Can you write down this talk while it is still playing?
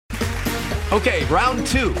Okay, round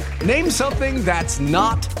two. Name something that's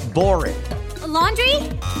not boring. A laundry?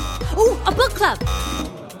 Ooh, a book club.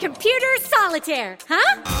 Computer solitaire,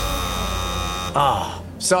 huh? Ah,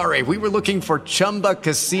 sorry, we were looking for Chumba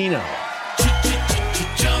Casino.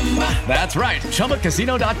 That's right,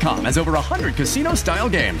 ChumbaCasino.com has over 100 casino-style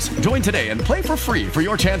games. Join today and play for free for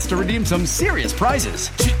your chance to redeem some serious prizes.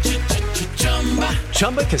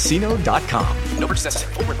 ChumbaCasino.com. No purchase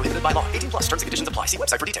necessary. Void where prohibited by law. 18 plus. Terms and conditions apply. See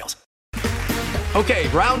website for details. Okay,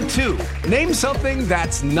 round two. Name something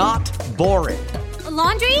that's not boring. A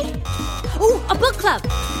laundry? Ooh, a book club.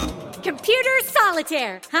 Computer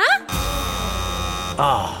solitaire, huh?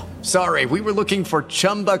 Ah, sorry, we were looking for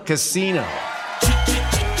Chumba Casino.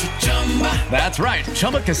 That's right,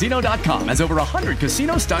 ChumbaCasino.com has over 100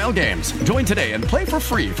 casino-style games. Join today and play for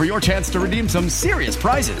free for your chance to redeem some serious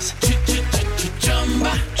prizes.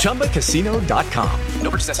 ChumbaCasino.com. No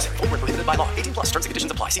purchase necessary. Void where prohibited by law. 18 plus. Terms and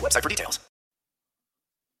conditions apply. See website for details.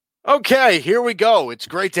 Okay, here we go. It's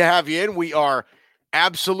great to have you in. We are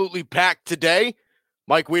absolutely packed today.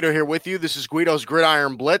 Mike Guido here with you. This is Guido's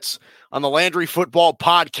Gridiron Blitz on the Landry Football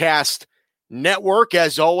Podcast Network.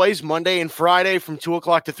 As always, Monday and Friday from 2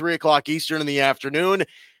 o'clock to 3 o'clock Eastern in the afternoon.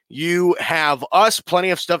 You have us.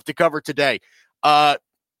 Plenty of stuff to cover today.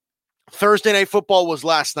 Thursday Night Football was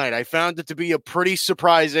last night. I found it to be a pretty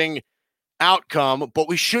surprising outcome, but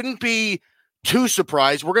we shouldn't be too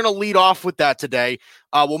surprised. We're going to lead off with that today.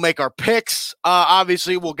 We'll make our picks.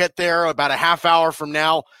 Obviously, we'll get there about a half hour from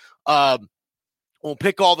now. We'll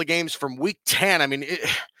pick all the games from week 10. I mean,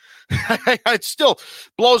 it still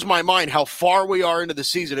blows my mind how far we are into the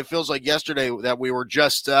season. It feels like yesterday that we were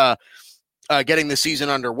just getting the season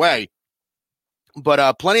underway.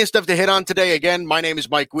 But plenty of stuff to hit on today. Again, my name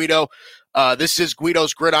is Mike Guido. This is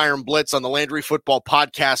Guido's Gridiron Blitz on the Landry Football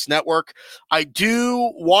Podcast Network. I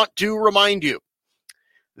do want to remind you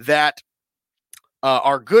that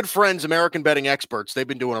our good friends, American Betting Experts, they've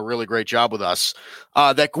been doing a really great job with us,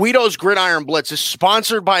 that Guido's Gridiron Blitz is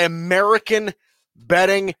sponsored by American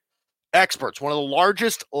Betting Experts, one of the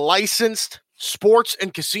largest licensed sports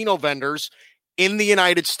and casino vendors in the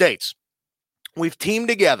United States. We've teamed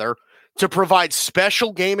together to provide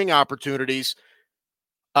special gaming opportunities,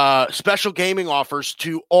 special gaming offers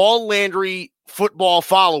to all Landry football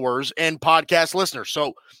followers and podcast listeners.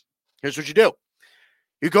 So here's what you do.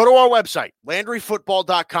 You go to our website,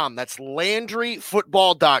 LandryFootball.com. That's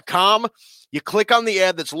LandryFootball.com. You click on the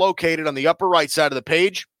ad that's located on the upper right side of the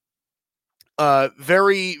page.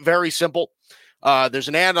 Very, very simple. There's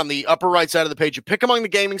an ad on the upper right side of the page. You pick among the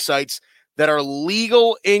gaming sites that are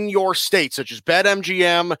legal in your state, such as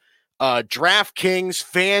BetMGM, DraftKings,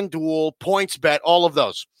 FanDuel, PointsBet, all of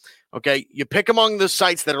those. Okay, you pick among the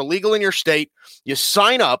sites that are legal in your state, you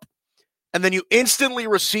sign up, and then you instantly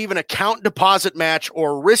receive an account deposit match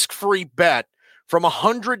or risk-free bet from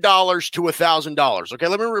 $100 to $1,000. Okay,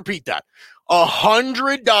 let me repeat that.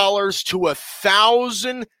 $100 to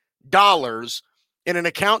 $1,000 in an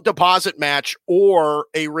account deposit match or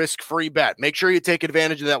a risk-free bet. Make sure you take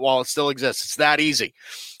advantage of that while it still exists. It's that easy.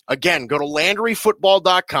 Again, go to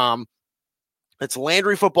LandryFootball.com. That's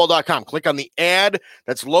LandryFootball.com. Click on the ad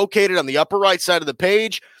that's located on the upper right side of the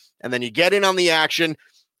page, and then you get in on the action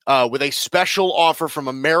with a special offer from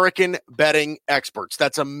American Betting Experts.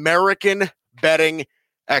 That's American Betting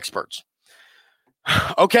Experts.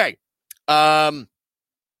 Okay. Plenty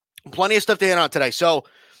of stuff to hit on today. So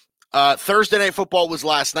Thursday Night Football was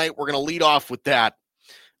last night. We're going to lead off with that.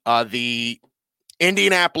 The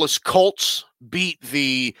Indianapolis Colts beat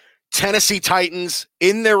the Tennessee Titans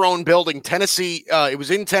in their own building. Tennessee, it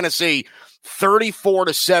was in Tennessee,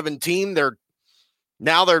 34-17. They're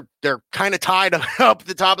kind of tied up at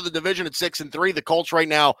the top of the division at 6-3. The Colts right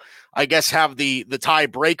now, I guess, have the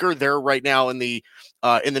tiebreaker. They're right now in the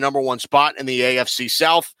number one spot in the AFC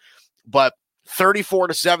South. But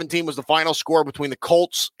 34-17 was the final score between the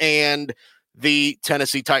Colts and the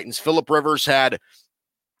Tennessee Titans. Phillip Rivers had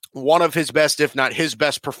one of his best, if not his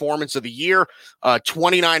best performance of the year,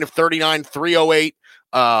 29 of 39, 308.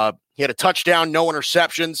 He had a touchdown, no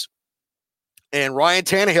interceptions. And Ryan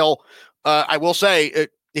Tannehill, I will say,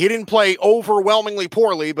 he didn't play overwhelmingly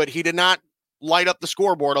poorly, but he did not light up the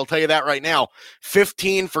scoreboard. I'll tell you that right now.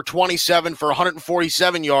 15 for 27 for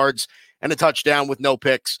 147 yards and a touchdown with no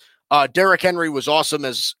picks. Derrick Henry was awesome,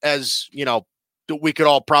 as you know, we could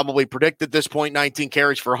all probably predict at this point. 19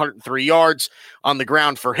 carries for 103 yards on the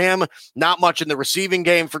ground for him. Not much in the receiving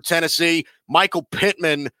game for Tennessee. Michael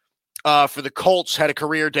Pittman for the Colts had a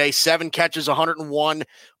career day, 7 catches, 101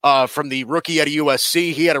 from the rookie at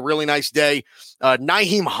USC. He had a really nice day.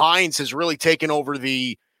 Nyheim Hines has really taken over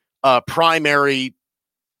the primary,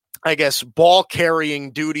 I guess, ball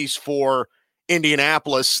carrying duties for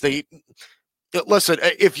Indianapolis. Listen,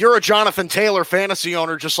 if you're a Jonathan Taylor fantasy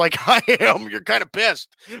owner, just like I am, you're kind of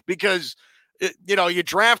pissed because, you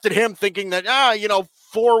drafted him thinking that,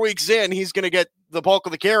 4 weeks in, he's going to get the bulk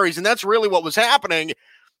of the carries. And that's really what was happening.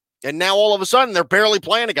 And now all of a sudden they're barely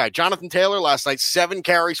playing a guy. Jonathan Taylor last night, 7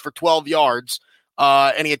 carries for 12 yards.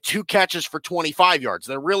 And he had 2 catches for 25 yards.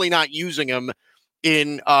 They're really not using him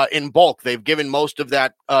in bulk. They've given most of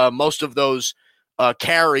those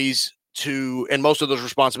carries and most of those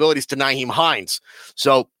responsibilities to Nyheim Hines.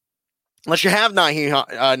 So unless you have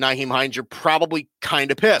Nyheim Hines, you're probably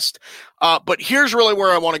kind of pissed. But here's really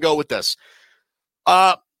where I want to go with this.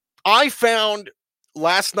 I found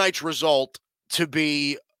last night's result to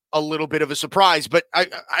be a little bit of a surprise, but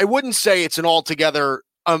I wouldn't say it's an altogether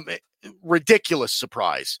ridiculous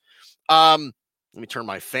surprise. Let me turn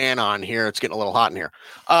my fan on here. It's getting a little hot in here.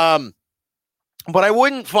 But I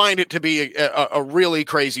wouldn't find it to be a really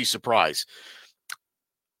crazy surprise.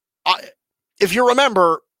 If you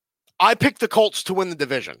remember, I picked the Colts to win the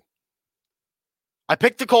division.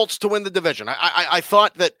 I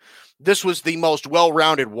thought that this was the most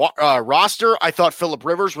well-rounded roster. I thought Phillip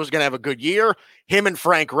Rivers was going to have a good year. Him and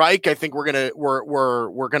Frank Reich, I think we're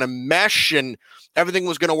gonna mesh and everything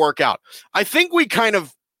was going to work out. I think we kind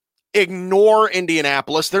of ignore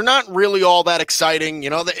Indianapolis. They're not really all that exciting.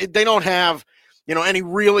 They don't have, any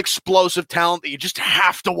real explosive talent that you just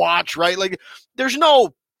have to watch, right? Like there's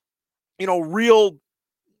no, real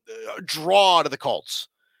draw to the Colts.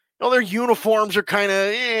 Their uniforms are kind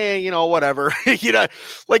of, whatever.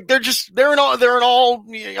 Like they're an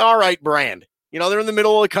all right brand. They're in the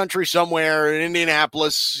middle of the country somewhere in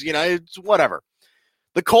Indianapolis. It's whatever.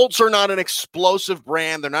 The Colts are not an explosive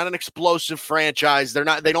brand. They're not an explosive franchise.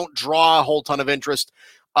 They don't draw a whole ton of interest.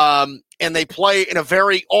 And they play in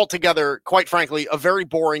altogether, quite frankly, a very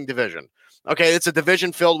boring division. Okay, it's a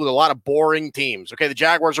division filled with a lot of boring teams. Okay, the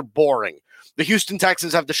Jaguars are boring. The Houston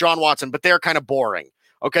Texans have Deshaun Watson, but they're kind of boring.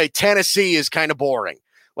 Okay, Tennessee is kind of boring.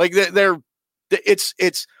 Like there's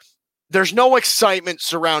no excitement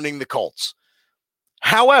surrounding the Colts.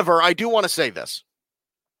 However, I do want to say this.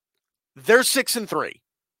 They're 6-3.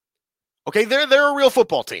 Okay, they're a real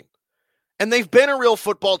football team. And they've been a real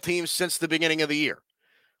football team since the beginning of the year.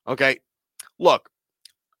 Okay, look,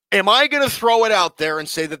 am I going to throw it out there and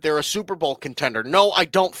say that they're a Super Bowl contender? No, I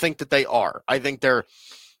don't think that they are. I think they're,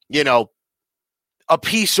 a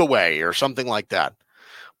piece away or something like that.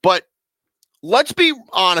 But let's be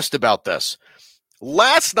honest about this.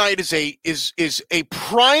 Last night is a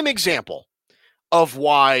prime example of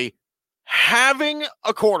why having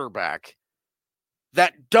a quarterback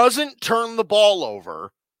that doesn't turn the ball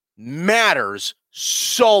over matters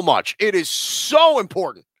so much. It is so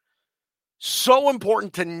important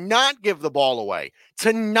to not give the ball away,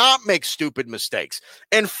 to not make stupid mistakes.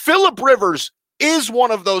 And Phillip Rivers is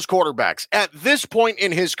one of those quarterbacks at this point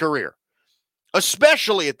in his career,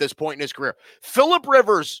 especially at this point in his career. Phillip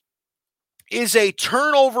Rivers is a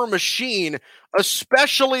turnover machine,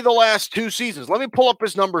 especially the last 2 seasons. Let me pull up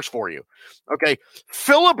his numbers for you. Okay.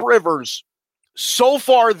 Phillip Rivers so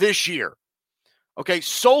far this year,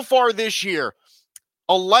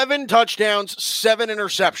 11 touchdowns, 7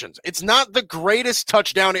 interceptions. It's not the greatest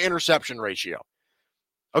touchdown to interception ratio.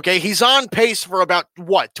 Okay. He's on pace for about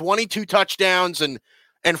 22 touchdowns and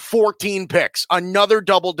 14 picks, another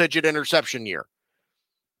double-digit interception year.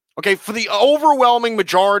 Okay, for the overwhelming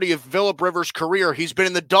majority of Phillip Rivers' career, he's been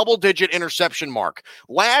in the double-digit interception mark.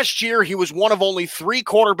 Last year, he was one of only 3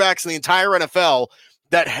 quarterbacks in the entire NFL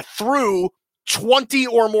that threw 20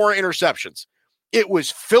 or more interceptions. It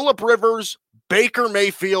was Phillip Rivers, Baker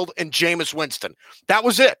Mayfield, and Jameis Winston. That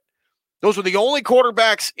was it. Those were the only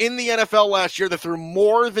quarterbacks in the NFL last year that threw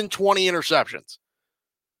more than 20 interceptions.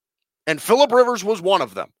 And Phillip Rivers was one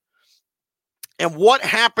of them. And what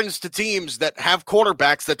happens to teams that have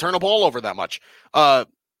quarterbacks that turn the ball over that much?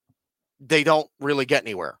 They don't really get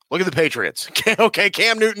anywhere. Look at the Patriots. Okay,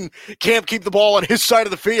 Cam Newton can't keep the ball on his side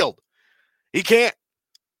of the field. He can't.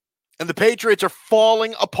 And the Patriots are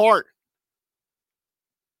falling apart.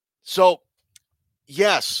 So,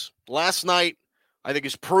 yes, last night, I think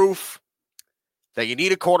is proof that you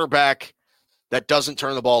need a quarterback that doesn't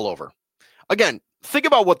turn the ball over. Again, think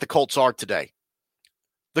about what the Colts are today.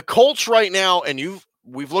 The Colts right now, and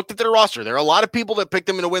we've looked at their roster. There are a lot of people that picked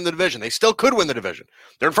them to win the division. They still could win the division.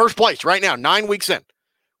 They're in first place right now, 9 weeks in.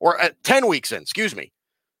 Or 10 weeks in, excuse me.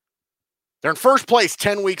 They're in first place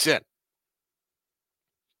 10 weeks in.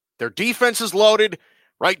 Their defense is loaded,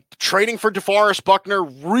 right? Trading for DeForest Buckner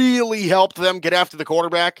really helped them get after the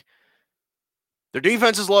quarterback. Their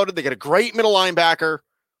defense is loaded. They got a great middle linebacker.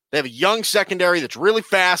 They have a young secondary that's really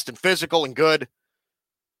fast and physical and good.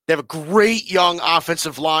 They have a great young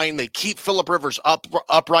offensive line. They keep Phillip Rivers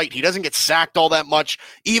upright. He doesn't get sacked all that much,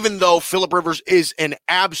 even though Phillip Rivers is an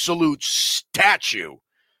absolute statue.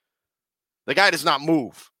 The guy does not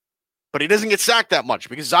move, but he doesn't get sacked that much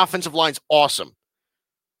because his offensive line's awesome.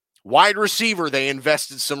 Wide receiver, they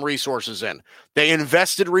invested some resources in. They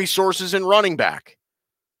invested resources in running back.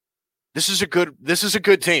 This is a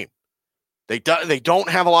good team. They don't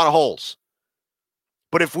have a lot of holes.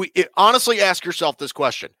 But honestly ask yourself this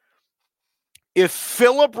question. If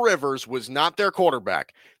Phillip Rivers was not their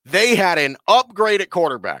quarterback, they had an upgrade at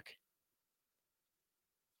quarterback,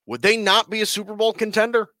 would they not be a Super Bowl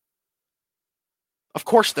contender? Of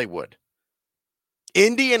course they would.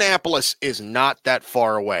 Indianapolis is not that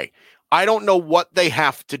far away. I don't know what they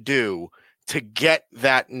have to do to get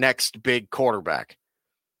that next big quarterback.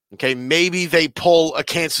 Okay, maybe they pull a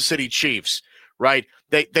Kansas City Chiefs, right?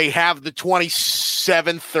 They have the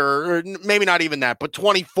 27th or maybe not even that, but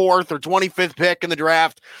 24th or 25th pick in the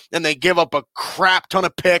draft, and they give up a crap ton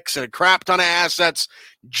of picks and a crap ton of assets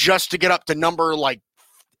just to get up to number like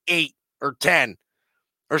 8 or 10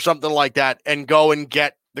 or something like that and go and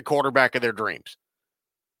get the quarterback of their dreams.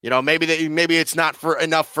 You know, maybe it's not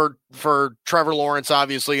enough for Trevor Lawrence,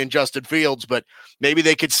 obviously, and Justin Fields, but maybe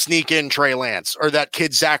they could sneak in Trey Lance or that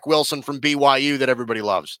kid Zach Wilson from BYU that everybody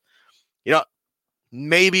loves. You know,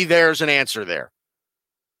 maybe there's an answer there.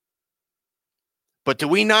 But do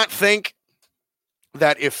we not think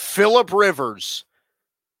that if Phillip Rivers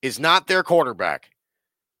is not their quarterback,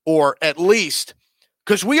 or at least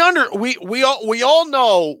because we all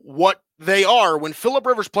know what they are when Phillip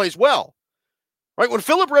Rivers plays well. Right? When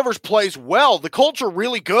Phillip Rivers plays well, the Colts are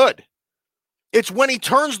really good. It's when he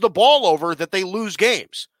turns the ball over that they lose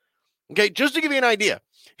games. Okay, just to give you an idea,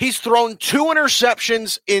 he's thrown 2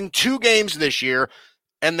 interceptions in 2 games this year,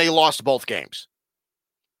 and they lost both games.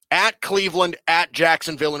 At Cleveland, at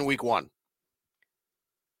Jacksonville in week 1.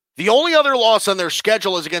 The only other loss on their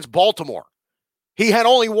schedule is against Baltimore. He had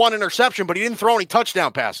only 1 interception, but he didn't throw any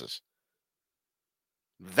touchdown passes.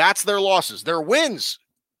 That's their losses. Their wins,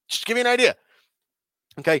 just to give you an idea.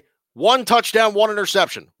 Okay, 1 touchdown, 1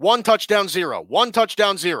 interception. 1 touchdown, 0. 1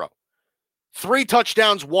 touchdown, 0. 3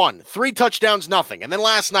 touchdowns, 1. 3 touchdowns, nothing. And then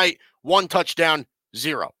last night, 1 touchdown,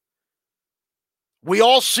 0. We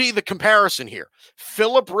all see the comparison here.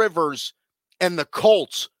 Phillip Rivers and the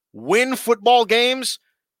Colts win football games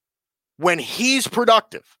when he's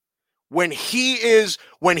productive. When he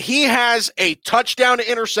has a touchdown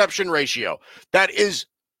to interception ratio that is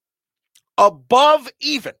above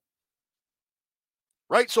even.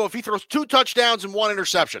 Right? So if he throws 2 touchdowns and 1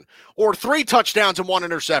 interception, or 3 touchdowns and 1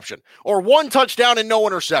 interception, or 1 touchdown and no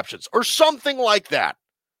interceptions, or something like that,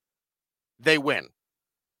 they win.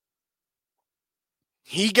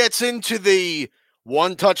 He gets into the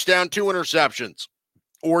 1 touchdown, 2 interceptions,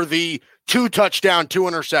 or the 2 touchdown, 2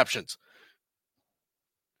 interceptions.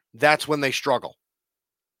 That's when they struggle.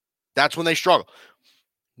 That's when they struggle.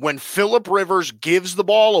 When Phillip Rivers gives the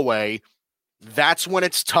ball away, that's when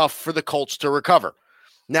it's tough for the Colts to recover.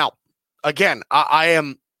 Now, again,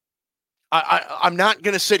 I'm not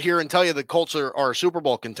going to sit here and tell you the Colts are a Super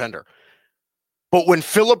Bowl contender. But when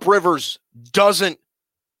Phillip Rivers doesn't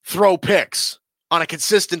throw picks on a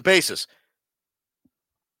consistent basis,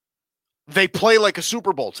 they play like a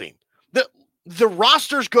Super Bowl team. The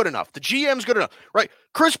roster's good enough. The GM's good enough, right?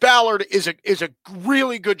 Chris Ballard is a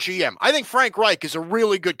really good GM. I think Frank Reich is a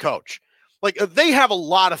really good coach. Like, they have a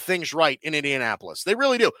lot of things right in Indianapolis. They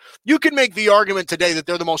really do. You can make the argument today that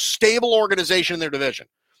they're the most stable organization in their division,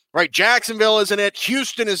 right? Jacksonville isn't it.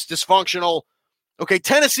 Houston is dysfunctional. Okay,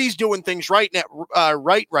 Tennessee's doing things right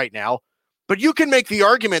now. But you can make the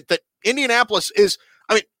argument that Indianapolis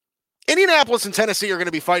and Tennessee are going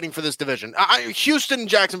to be fighting for this division. Houston and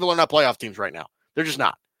Jacksonville are not playoff teams right now. They're just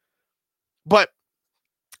not. But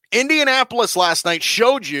Indianapolis last night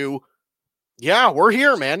showed you, yeah, we're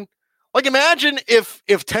here, man. Like, imagine if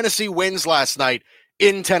Tennessee wins last night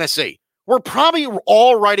in Tennessee. We're probably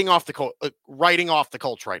all writing off the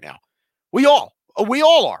Colts right now. We all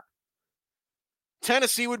are.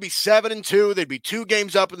 Tennessee would be 7-2. They'd be 2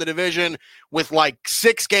 games up in the division with like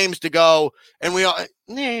 6 games to go, and we all,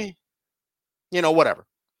 whatever.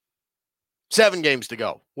 7 games to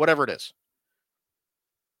go, whatever it is.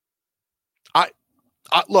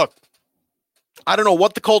 Look, I don't know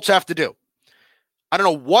what the Colts have to do.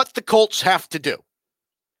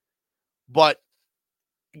 But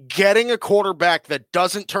getting a quarterback that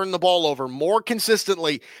doesn't turn the ball over more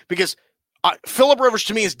consistently, because Phillip Rivers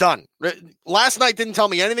to me is done. Last night didn't tell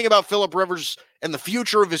me anything about Phillip Rivers and the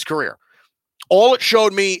future of his career. All it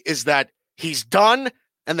showed me is that he's done,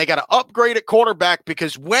 and they got to upgrade at quarterback,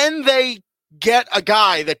 because when they get a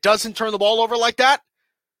guy that doesn't turn the ball over like that,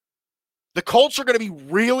 the Colts are going to be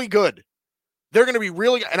really good. They're going to be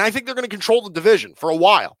really, and I think they're going to control the division for a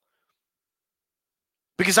while.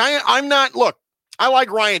 Because I'm not, look, I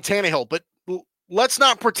like Ryan Tannehill, but let's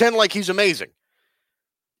not pretend like he's amazing.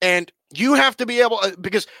 And you have to be able,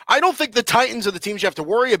 because I don't think the Titans are the teams you have to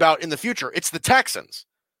worry about in the future. It's the Texans.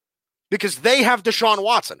 Because they have Deshaun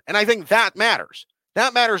Watson. And I think that matters.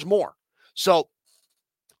 That matters more. So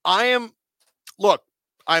I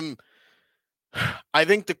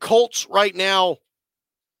think the Colts right now,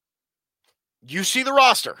 you see the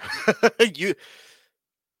roster.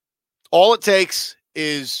 All it takes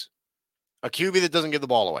is a QB that doesn't give the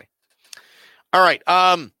ball away. All right.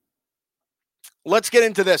 Let's get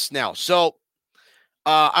into this now. So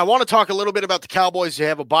I want to talk a little bit about the Cowboys. They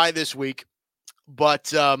have a bye this week,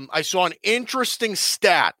 but I saw an interesting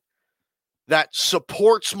stat that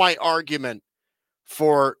supports my argument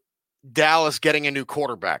for Dallas getting a new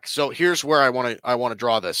quarterback. So here's where I want to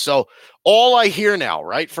draw this. So all I hear now,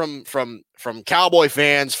 right, from Cowboy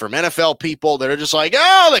fans, from NFL people that are just like,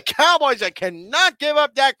 oh, the Cowboys that cannot give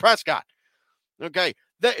up Dak Prescott. Okay,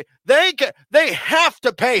 they have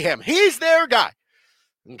to pay him. He's their guy.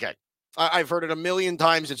 Okay, I've heard it a million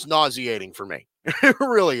times. It's nauseating for me. It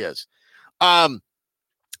really is.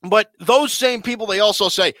 But those same people, they also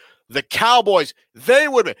say the Cowboys, they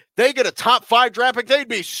get a top 5 draft pick. They'd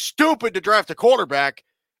be stupid to draft a quarterback.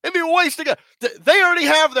 It'd be wasting it. They already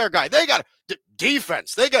have their guy. They got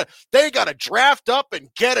defense. They got to draft up and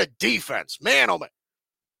get a defense. Man, oh man.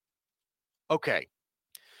 Okay.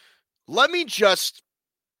 Let me just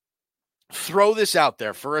throw this out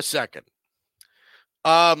there for a second.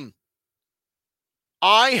 I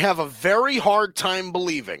have a very hard time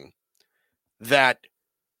believing that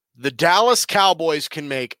the Dallas Cowboys can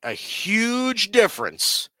make a huge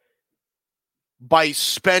difference by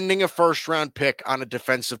spending a first-round pick on a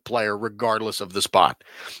defensive player, regardless of the spot.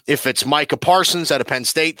 If it's Micah Parsons out of Penn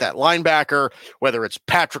State, that linebacker, whether it's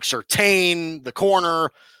Patrick Surtain, the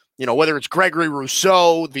corner, whether it's Gregory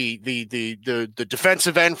Rousseau, the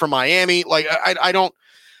defensive end from Miami, like I don't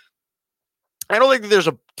think that there's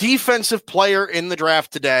a defensive player in the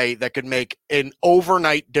draft today that could make an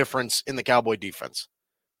overnight difference in the Cowboy defense.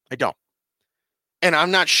 I don't. And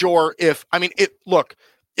I'm not sure if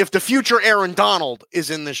the future Aaron Donald is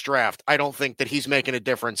in this draft, I don't think that he's making a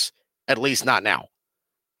difference, at least not now.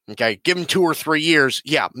 Okay. Give him 2 or 3 years.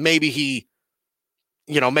 Yeah. Maybe he,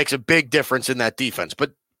 makes a big difference in that defense,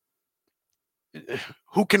 but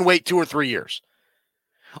who can wait 2 or 3 years?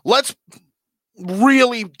 Let's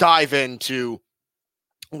really dive into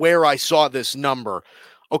where I saw this number.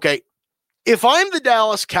 Okay. If I'm the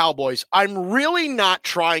Dallas Cowboys, I'm really not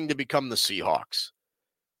trying to become the Seahawks.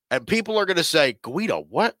 And people are going to say, Guido,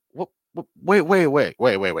 what? Wait. The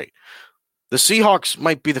Seahawks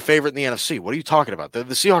might be the favorite in the NFC. What are you talking about? The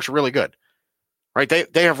Seahawks are really good, right?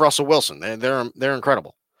 They have Russell Wilson. They're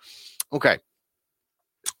incredible. Okay.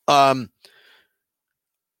 The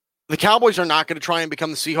Cowboys are not going to try and become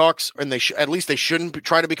the Seahawks, and at least they shouldn't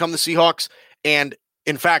try to become the Seahawks. And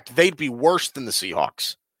in fact, they'd be worse than the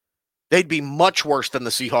Seahawks. They'd be much worse than the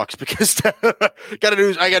Seahawks because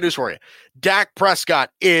I got news for you. Dak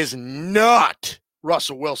Prescott is not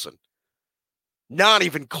Russell Wilson. Not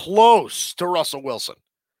even close to Russell Wilson.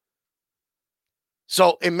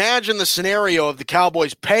 So imagine the scenario of the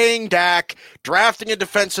Cowboys paying Dak, drafting a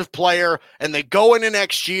defensive player, and they go into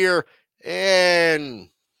next year, and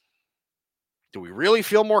do we really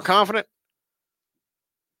feel more confident?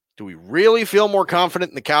 Do we really feel more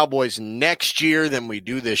confident in the Cowboys next year than we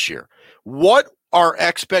do this year? What our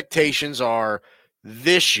expectations are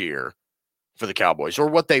this year for the Cowboys, or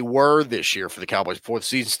what they were this year for the Cowboys before the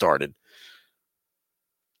season started,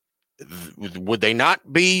 would they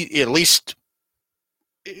not be at least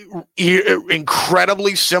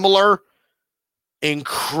incredibly similar than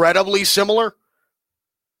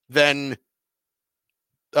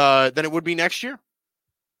it would be next year?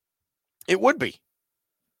 It would be.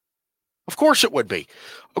 Of course it would be.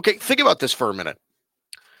 Okay, think about this for a minute.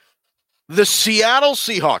 The Seattle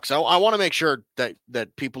Seahawks, I want to make sure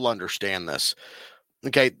that people understand this.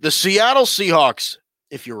 Okay, the Seattle Seahawks,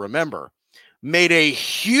 if you remember, made a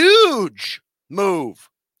huge move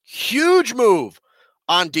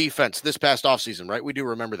on defense this past offseason, right? We do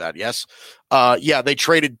remember that, yes? They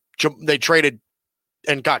traded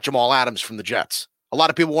and got Jamal Adams from the Jets. A lot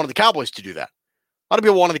of people wanted the Cowboys to do that. A lot of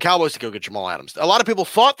people wanted the Cowboys to go get Jamal Adams. A lot of people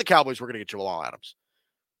thought the Cowboys were going to get Jamal Adams.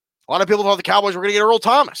 A lot of people thought the Cowboys were going to get Earl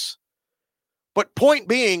Thomas. But point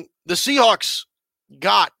being, the Seahawks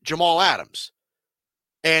got Jamal Adams.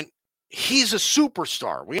 And he's a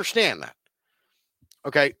superstar. We understand that.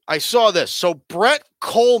 Okay, I saw this. So Brett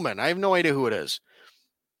Coleman, I have no idea who it is,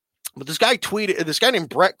 but this guy named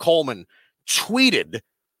Brett Coleman tweeted,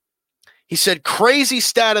 he said, crazy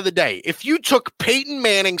stat of the day. If you took Peyton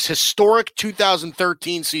Manning's historic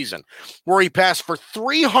 2013 season, where he passed for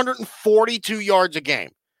 342 yards a game,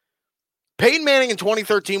 Peyton Manning in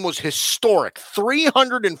 2013 was historic,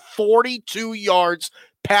 342 yards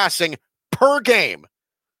passing per game,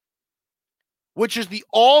 which is the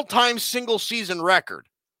all-time single-season record.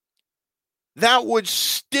 That would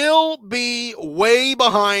still be way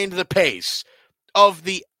behind the pace of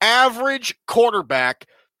the average quarterback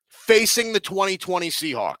facing the 2020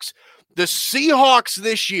 Seahawks. The Seahawks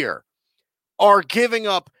this year are giving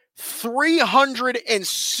up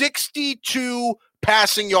 362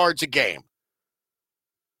 passing yards a game.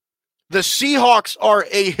 The Seahawks are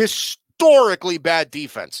a historically bad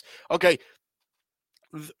defense. Okay,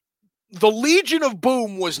 the Legion of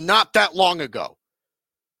Boom was not that long ago.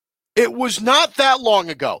 It was not that long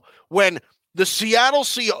ago when the Seattle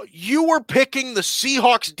Seahawks, you were picking the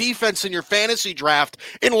Seahawks defense in your fantasy draft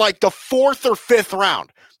in like the 4th or 5th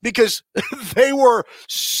round because they were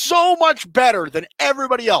so much better than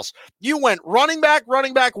everybody else. You went running back,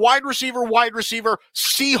 wide receiver,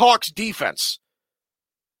 Seahawks defense.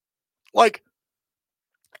 Like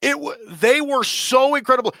they were so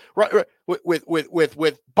incredible, right?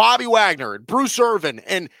 With Bobby Wagner and Bruce Irvin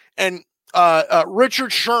and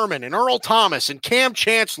Richard Sherman and Earl Thomas and Cam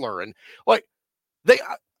Chancellor and like they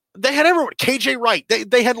had everyone. KJ Wright.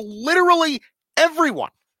 They had literally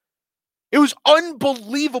everyone. It was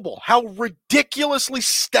unbelievable how ridiculously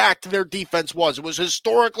stacked their defense was. It was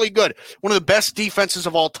historically good. One of the best defenses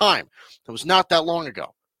of all time. It was not that long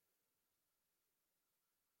ago.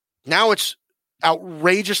 Now it's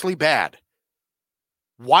outrageously bad.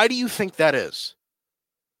 Why do you think that is?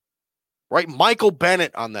 Right? Michael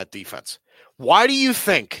Bennett on that defense. Why do you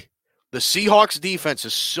think the Seahawks defense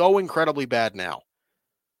is so incredibly bad now?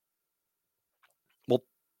 Well,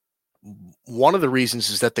 one of the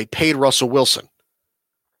reasons is that they paid Russell Wilson.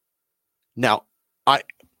 Now, I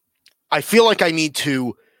feel like I need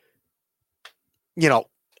to,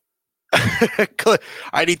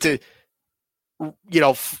 I need to,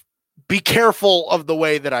 be careful of the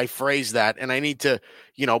way that I phrase that. And I need to,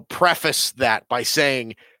 preface that by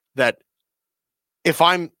saying that if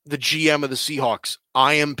I'm the GM of the Seahawks,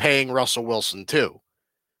 I am paying Russell Wilson too.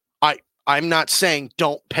 I'm not saying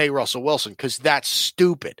don't pay Russell Wilson because that's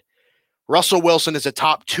stupid. Russell Wilson is a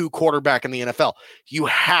top 2 quarterback in the NFL. You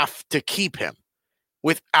have to keep him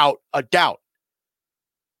without a doubt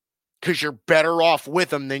because you're better off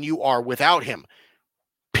with him than you are without him,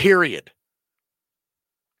 period.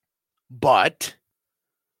 But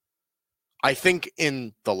I think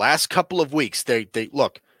in the last couple of weeks, they've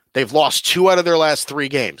lost 2 out of their last 3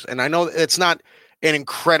 games. And I know it's not an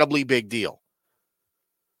incredibly big deal.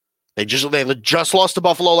 They just lost to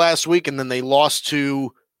Buffalo last week, and then they lost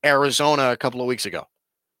to Arizona a couple of weeks ago.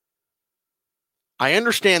 I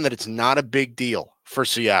understand that it's not a big deal for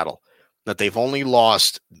Seattle, that they've only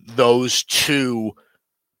lost those 2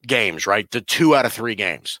 games, right? The 2 out of 3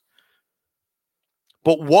 games.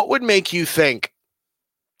 But what would make you think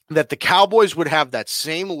that the Cowboys would have that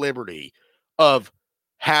same liberty of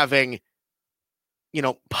having,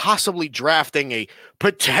 possibly drafting a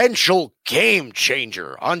potential game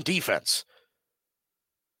changer on defense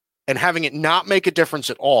and having it not make a difference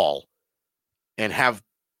at all and have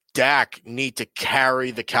Dak need to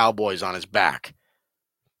carry the Cowboys on his back?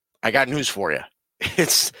 I got news for you.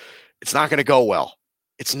 It's not going to go well.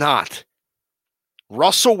 It's not.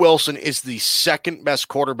 Russell Wilson is the second best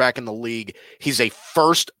quarterback in the league. He's a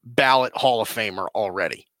first ballot Hall of Famer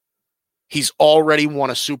already. He's already won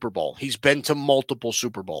a Super Bowl. He's been to multiple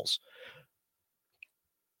Super Bowls.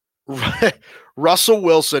 Russell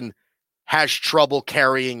Wilson has trouble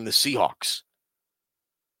carrying the Seahawks.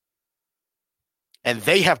 And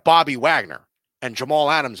they have Bobby Wagner and Jamal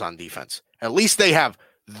Adams on defense. At least they have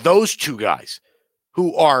those 2 guys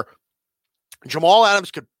who are Jamal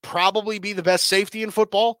Adams could probably be the best safety in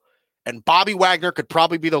football, and Bobby Wagner could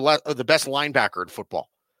probably be the best linebacker in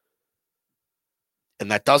football.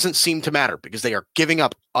 And that doesn't seem to matter because they are giving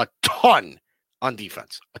up a ton on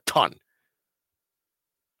defense, a ton.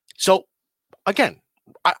 So, again,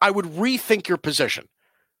 I would rethink your position.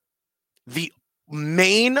 The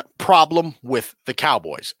main problem with the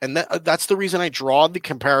Cowboys, and that's the reason I draw the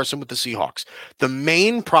comparison with the Seahawks. The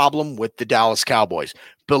main problem with the Dallas Cowboys,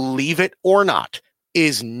 believe it or not,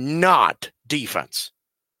 is not defense.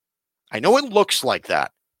 I know it looks like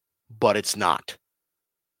that, but it's not.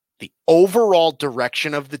 The overall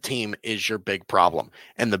direction of the team is your big problem.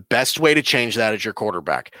 And the best way to change that is your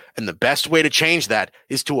quarterback. And the best way to change that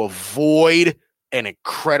is to avoid an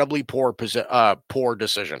incredibly poor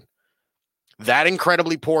decision. That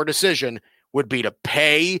incredibly poor decision would be to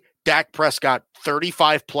pay Dak Prescott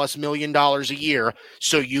 $35+ million a year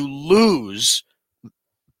so you lose,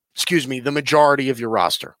 the majority of your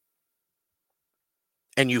roster.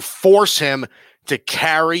 And you force him to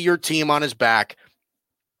carry your team on his back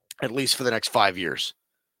at least for the next 5 years.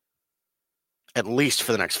 At least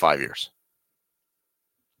for the next 5 years.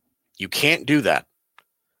 You can't do that.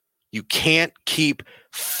 You can't keep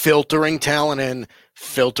filtering talent in,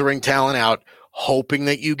 filtering talent out, hoping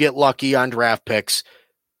that you get lucky on draft picks.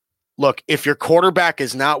 Look, if your quarterback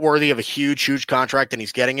is not worthy of a huge, huge contract and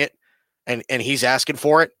he's getting it and he's asking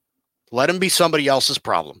for it, let him be somebody else's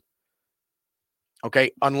problem.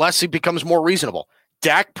 Okay? Unless he becomes more reasonable.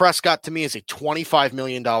 Dak Prescott, to me, is a $25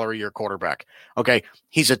 million a year quarterback. Okay?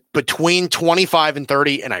 He's between 25 and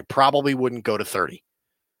 30, and I probably wouldn't go to 30.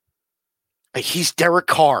 He's Derek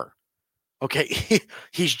Carr. Okay?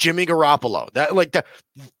 He's Jimmy Garoppolo.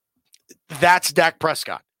 That's Dak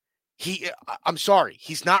Prescott. I'm sorry.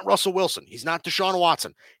 He's not Russell Wilson. He's not Deshaun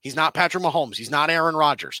Watson. He's not Patrick Mahomes. He's not Aaron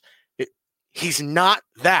Rodgers. He's not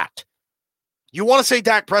that. You want to say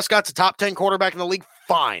Dak Prescott's a top 10 quarterback in the league?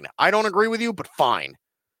 Fine. I don't agree with you, but fine.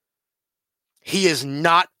 He is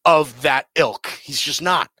not of that ilk. He's just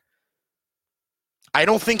not. I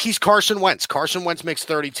don't think he's Carson Wentz. Carson Wentz makes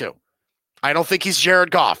 32. I don't think he's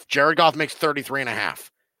Jared Goff. Jared Goff makes 33.5.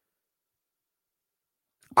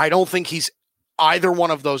 I don't think he's either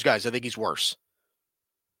one of those guys. I think he's worse.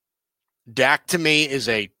 Dak, to me, is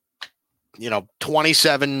a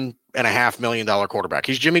 $27.5 million quarterback.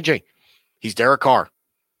 He's Jimmy G. He's Derek Carr.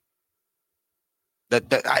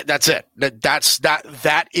 That's it. That's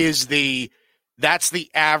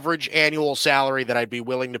the average annual salary that I'd be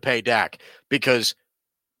willing to pay Dak, because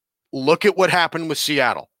look at what happened with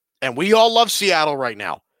Seattle. And we all love Seattle right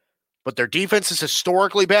now, but their defense is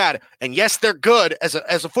historically bad. And yes, they're good as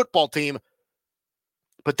a football team,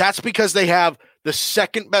 but that's because they have the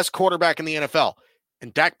second best quarterback in the NFL.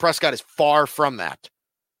 And Dak Prescott is far from that.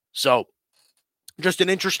 So just an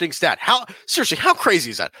interesting stat. How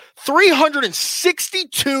crazy is that?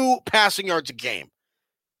 362 passing yards a game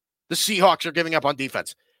the Seahawks are giving up on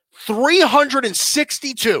defense.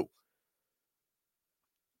 362.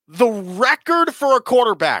 The record for a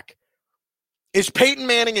quarterback is Peyton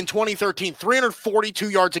Manning in 2013,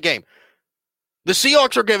 342 yards a game. The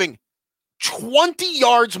Seahawks are giving 20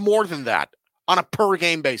 yards more than that on a per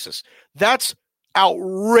game basis. That's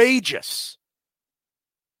outrageous.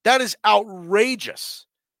 That is outrageous.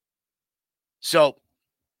 So,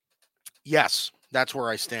 yes, that's where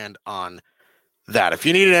I stand on that. If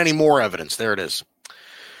you needed any more evidence, there it is.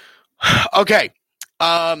 Okay.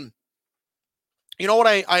 You know what?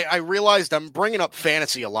 I realized I'm bringing up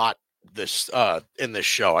fantasy a lot in this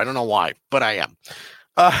show. I don't know why, but I am.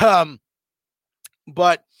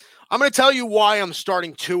 But I'm going to tell you why I'm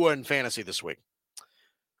starting Tua in fantasy this week.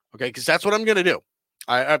 Okay, because that's what I'm going to do.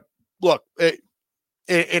 Look.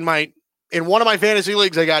 In one of my fantasy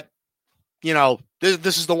leagues, I got,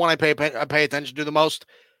 this is the one I pay attention to the most.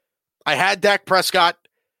 I had Dak Prescott.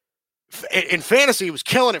 In fantasy, he was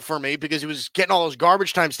killing it for me because he was getting all those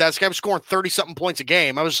garbage time stats. This guy was scoring 30-something points a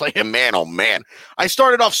game. I was like, man, oh, man. I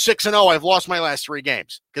started off 6-0. I've lost my last 3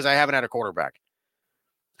 games because I haven't had a quarterback.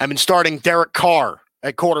 I've been starting Derek Carr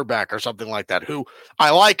at quarterback or something like that, who I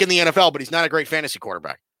like in the NFL, but he's not a great fantasy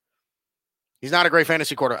quarterback. He's not a great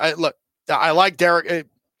fantasy quarterback. Look, I like Derek.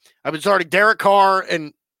 I've been starting Derek Carr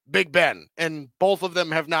and Big Ben, and both of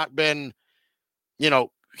them have not been,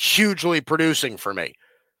 hugely producing for me.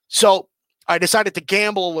 So I decided to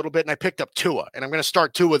gamble a little bit, and I picked up Tua, and I'm going to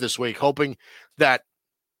start Tua this week, hoping that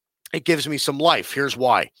it gives me some life. Here's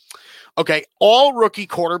why. Okay, all rookie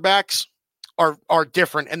quarterbacks are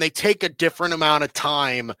different, and they take a different amount of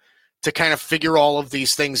time to kind of figure all of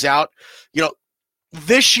these things out.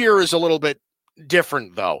 This year is a little bit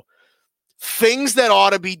different, though. Things that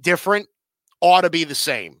ought to be different ought to be the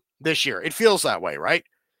same this year. It feels that way, right?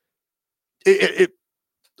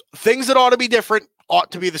 Things that ought to be different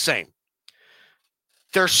ought to be the same.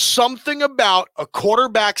 There's something about a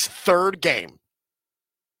quarterback's third game.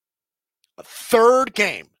 A third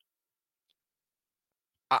game.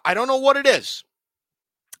 I don't know what it is,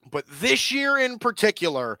 but this year in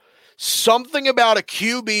particular, something about a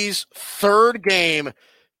QB's third game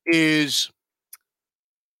is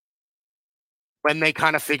when they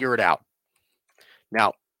kind of figure it out.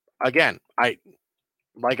 Now, again,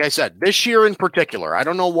 like I said, this year in particular, I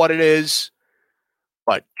don't know what it is,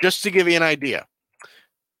 but just to give you an idea,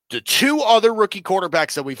 the two other rookie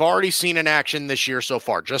quarterbacks that we've already seen in action this year so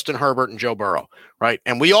far, Justin Herbert and Joe Burrow, right?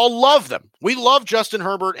 And we all love them. We love Justin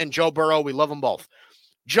Herbert and Joe Burrow. We love them both.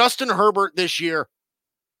 Justin Herbert this year,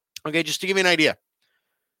 okay, just to give you an idea,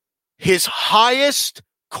 his highest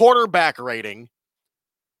quarterback rating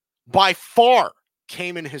by far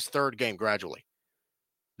came in his third game gradually.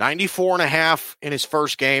 94.5 in his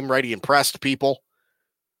first game, right? He impressed people.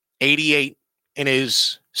 88 in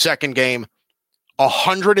his second game.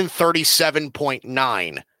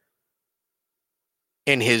 137.9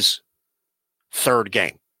 in his third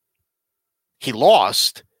game. He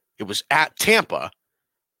lost. It was at Tampa,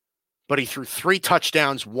 but he threw 3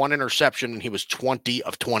 touchdowns, 1 interception, and he was 20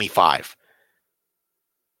 of 25.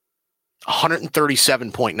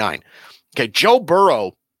 137.9. Okay, Joe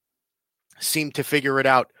Burrow seemed to figure it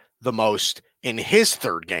out the most in his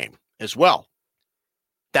third game as well.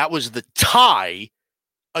 That was the tie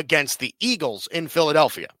against the Eagles in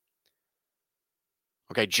Philadelphia.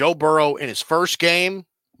 Okay, Joe Burrow in his first game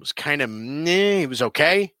was kind of he was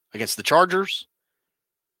okay against the Chargers.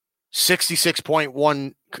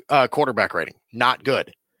 66.1 quarterback rating, not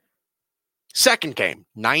good. Second game,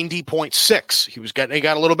 90.6. He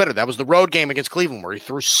got a little better. That was the road game against Cleveland where he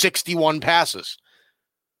threw 61 passes.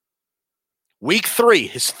 Week 3,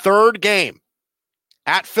 his third game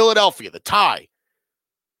at Philadelphia, the tie,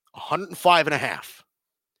 105.5.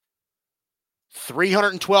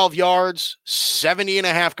 312 yards,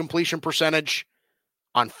 70.5 completion percentage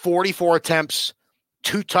on 44 attempts,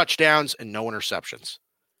 2 touchdowns, and no interceptions.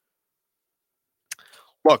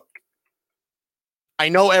 Look, I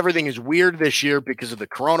know everything is weird this year because of the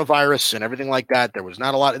coronavirus and everything like that. There wasn't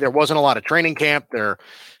a lot of training camp.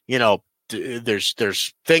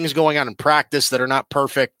 There's things going on in practice that are not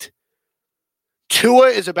perfect. Tua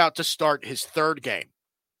is about to start his third game.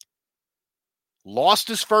 Lost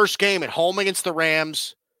his first game at home against the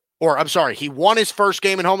Rams. He won his first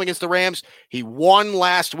game at home against the Rams. He won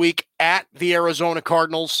last week at the Arizona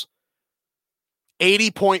Cardinals.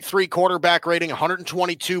 80.3 quarterback rating,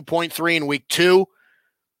 122.3 in week 2.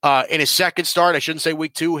 In his second start, I shouldn't say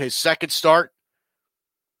week 2, his second start.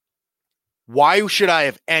 Why should I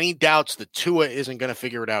have any doubts that Tua isn't going to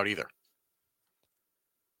figure it out either?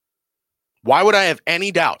 Why would I have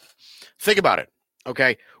any doubt? Think about it,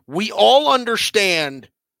 okay? We all understand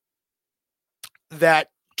that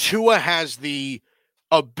Tua has the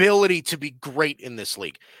ability to be great in this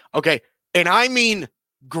league. Okay. And I mean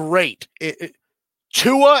great.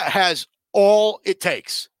 Tua has all it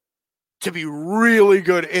takes to be really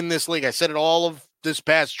good in this league. I said it all of this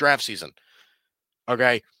past draft season.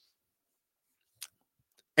 Okay.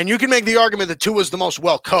 And you can make the argument that Tua is the most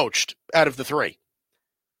well-coached out of the 3.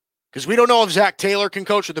 Because we don't know if Zach Taylor can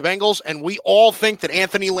coach with the Bengals, and we all think that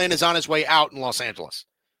Anthony Lynn is on his way out in Los Angeles.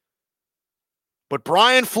 But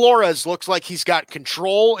Brian Flores looks like he's got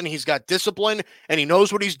control and he's got discipline and he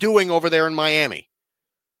knows what he's doing over there in Miami.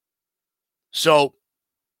 So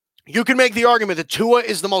you can make the argument that Tua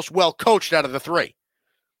is the most well-coached out of the 3.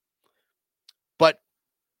 But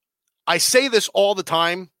I say this all the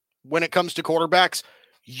time when it comes to quarterbacks.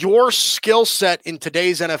 Your skill set in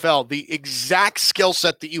today's NFL, the exact skill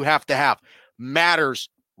set that you have to have, matters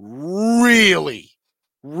really,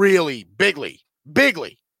 really bigly.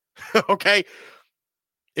 Okay?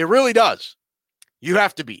 It really does. You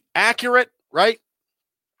have to be accurate, right?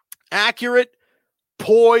 Accurate,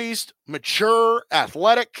 poised, mature,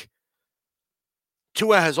 athletic.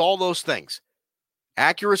 Tua has all those things.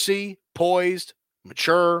 Accuracy, poised,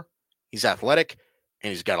 mature, he's athletic,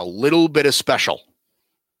 and he's got a little bit of special.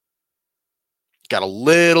 Got a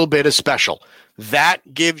little bit of special.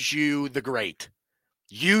 That gives you the great.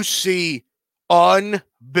 You see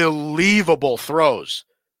unbelievable throws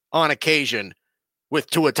on occasion with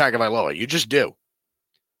Tua Tagovailoa. You just do.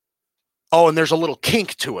 Oh, and there's a little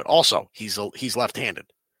kink to it also. He's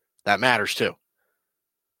left-handed. That matters too.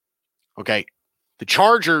 Okay. The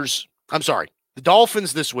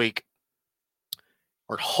Dolphins this week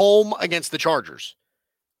are home against the Chargers.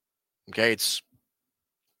 Okay, it's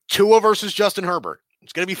Tua versus Justin Herbert.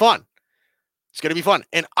 It's going to be fun.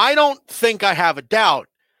 And I don't think I have a doubt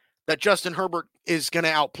that Justin Herbert is going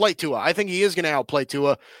to outplay Tua. I think he is going to outplay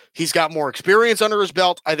Tua. He's got more experience under his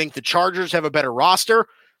belt. I think the Chargers have a better roster,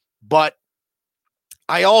 but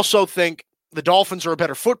I also think the Dolphins are a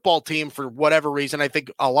better football team for whatever reason. I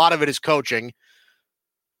think a lot of it is coaching,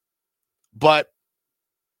 but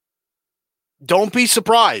don't be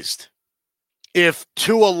surprised if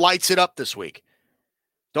Tua lights it up this week.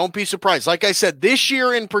 Don't be surprised. Like I said, this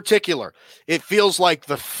year in particular, it feels like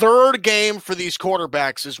the third game for these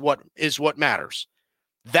quarterbacks is what matters.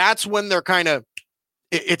 That's when they're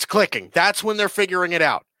it's clicking. That's when they're figuring it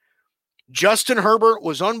out. Justin Herbert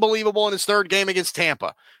was unbelievable in his third game against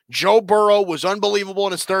Tampa. Joe Burrow was unbelievable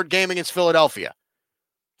in his third game against Philadelphia.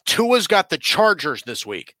 Tua's got the Chargers this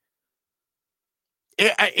week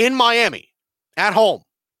in Miami at home.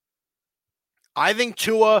 I think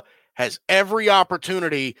Tua has every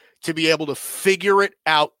opportunity to be able to figure it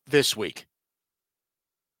out this week.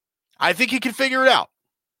 I think he can figure it out.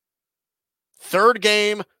 Third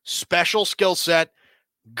game, special skill set,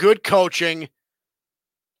 good coaching.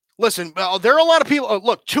 Listen, there are a lot of people.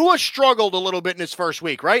 Look, Tua struggled a little bit in his first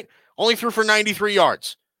week, right? Only threw for 93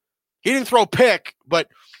 yards. He didn't throw a pick, but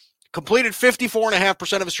completed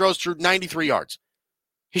 54.5% of his throws through 93 yards.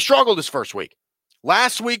 He struggled his first week.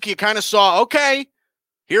 Last week, you kind of saw, okay,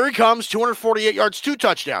 here he comes, 248 yards, 2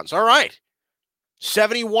 touchdowns. All right.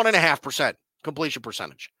 71.5% completion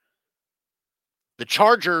percentage. The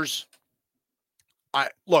Chargers,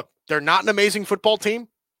 look, they're not an amazing football team.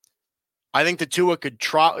 I think that Tua could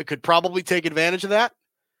probably take advantage of that.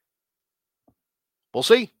 We'll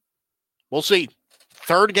see. We'll see.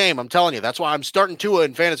 Third game, I'm telling you. That's why I'm starting Tua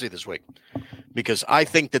in fantasy this week. Because I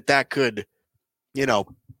think that could, I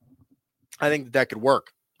think that could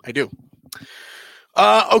work. I do.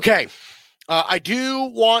 Okay. I do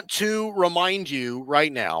want to remind you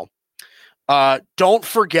right now, don't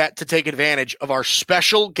forget to take advantage of our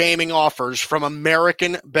special gaming offers from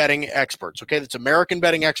American Betting Experts. Okay, that's American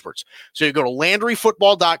Betting Experts. So you go to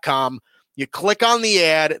LandryFootball.com, you click on the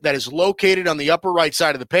ad that is located on the upper right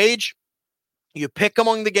side of the page, you pick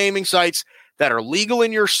among the gaming sites that are legal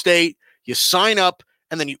in your state, you sign up,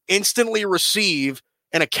 and then you instantly receive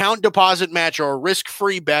an account deposit match or a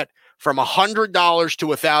risk-free bet from $100 to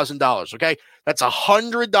 $1,000. Okay, that's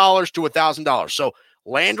 $100 to $1,000. So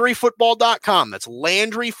LandryFootball.com. That's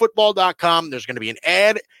LandryFootball.com. There's going to be an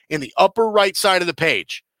ad in the upper right side of the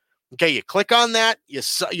page. Okay, you click on that.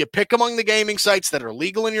 You pick among the gaming sites that are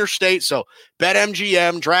legal in your state. So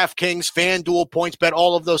BetMGM, DraftKings, FanDuel, PointsBet,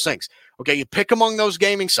 all of those things. Okay, you pick among those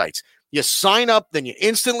gaming sites. You sign up, then you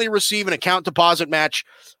instantly receive an account deposit match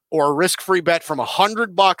or a risk-free bet from $100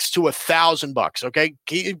 to $1,000. Okay,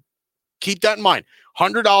 keep that in mind.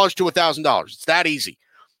 $100 to $1,000. It's that easy.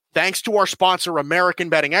 Thanks to our sponsor, American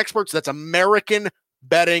Betting Experts. That's American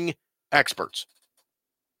Betting Experts.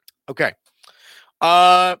 Okay.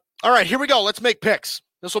 All right, here we go. Let's make picks.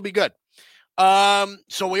 This will be good.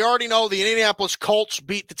 So we already know the Indianapolis Colts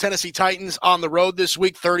beat the Tennessee Titans on the road this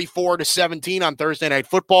week, 34-17 on Thursday Night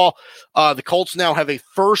Football. The Colts now have a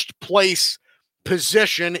first place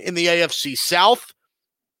position in the AFC South,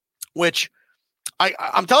 which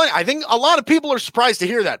I'm telling you, I think a lot of people are surprised to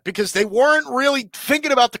hear that because they weren't really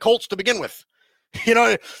thinking about the Colts to begin with.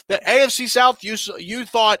 The AFC South, you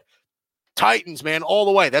thought Titans, man, all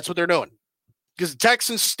the way. That's what they're doing. Because the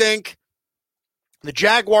Texans stink. The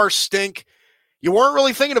Jaguars stink. You weren't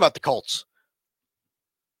really thinking about the Colts.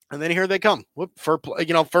 And then here they come.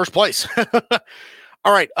 First place.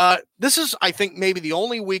 All right. This is, I think, maybe the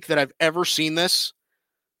only week that I've ever seen this.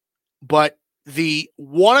 But the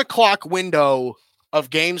 1:00 window of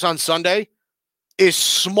games on Sunday is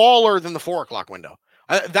smaller than the 4:00 window.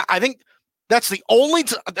 I think that's the only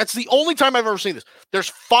time I've ever seen this. There's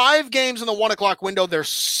 5 games in the 1:00 window. There's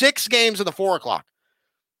 6 games in the 4:00.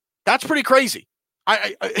 That's pretty crazy.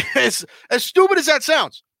 As stupid as that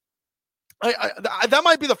sounds, that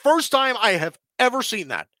might be the first time I have ever seen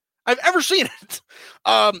that. I've ever seen it.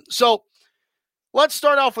 So let's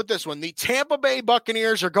start off with this one. The Tampa Bay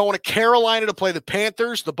Buccaneers are going to Carolina to play the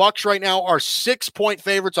Panthers. The Bucs right now are 6-point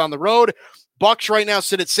favorites on the road. Bucs right now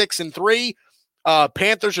sit at 6-3.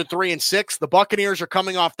 Panthers are 3-6. The Buccaneers are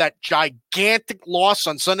coming off that gigantic loss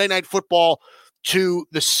on Sunday Night Football to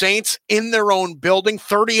the Saints in their own building,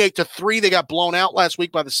 38-3. They got blown out last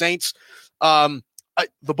week by the Saints. The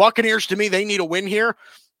Buccaneers, to me, they need a win here.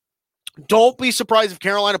 Don't be surprised if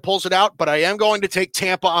Carolina pulls it out, but I am going to take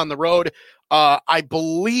Tampa on the road. I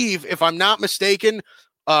believe, if I'm not mistaken,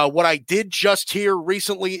 what I did just hear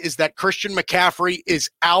recently is that Christian McCaffrey is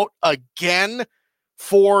out again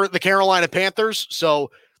for the Carolina Panthers. So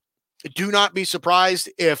do not be surprised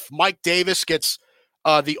if Mike Davis gets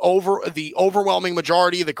the overwhelming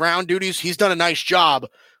majority of the ground duties. He's done a nice job.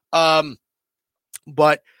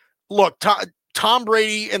 But look, Tom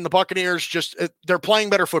Brady and the Buccaneers they're playing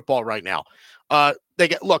better football right now. They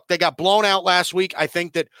got blown out last week. I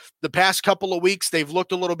think that the past couple of weeks they've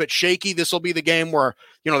looked a little bit shaky. This will be the game where,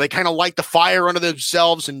 they kind of light the fire under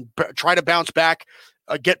themselves and try to bounce back,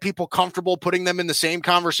 get people comfortable, putting them in the same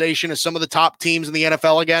conversation as some of the top teams in the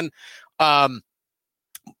NFL again.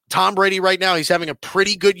 Tom Brady right now, he's having a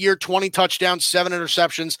pretty good year, 20 touchdowns, 7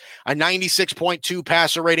 interceptions, a 96.2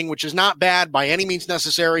 passer rating, which is not bad by any means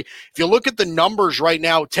necessary. If you look at the numbers right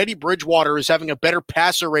now, Teddy Bridgewater is having a better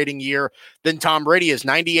passer rating year than Tom Brady is,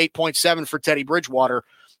 98.7 for Teddy Bridgewater.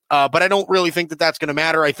 But I don't really think that that's going to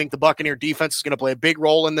matter. I think the Buccaneer defense is going to play a big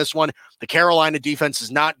role in this one. The Carolina defense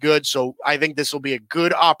is not good, so I think this will be a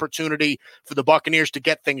good opportunity for the Buccaneers to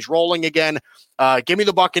get things rolling again. Give me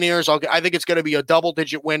the Buccaneers. I think it's going to be a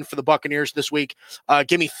double-digit win for the Buccaneers this week.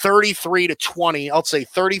 Give me 33-20. I'll say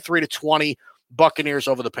 33-20 Buccaneers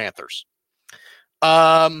over the Panthers.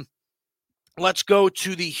 Let's go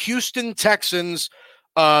to the Houston Texans.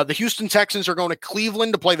 The Houston Texans are going to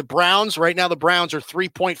Cleveland to play the Browns. Right now, the Browns are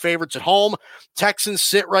 3-point favorites at home. Texans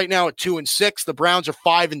sit right now at 2-6. The Browns are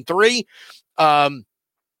 5-3.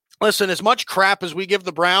 Listen, as much crap as we give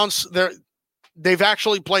the Browns, they've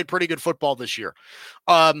actually played pretty good football this year.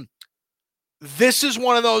 This is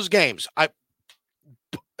one of those games.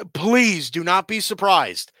 Please do not be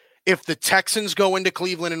surprised if the Texans go into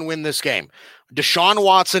Cleveland and win this game. Deshaun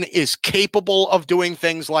Watson is capable of doing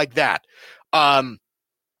things like that.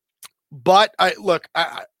 But I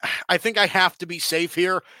think I have to be safe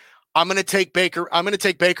here. I'm going to take Baker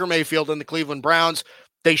Mayfield and the Cleveland Browns.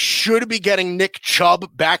 They should be getting Nick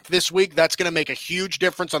Chubb back this week. That's going to make a huge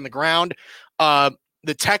difference on the ground. The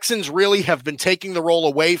Texans really have been taking the role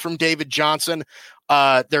away from David Johnson.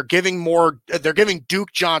 They're giving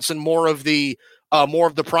Duke Johnson more of the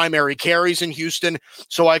primary carries in Houston.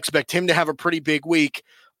 So I expect him to have a pretty big week.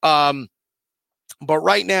 But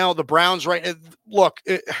right now, the Browns,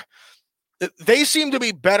 they seem to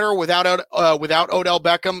be better without Odell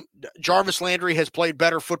Beckham. Jarvis Landry has played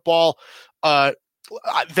better football.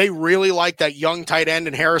 They really like that young tight end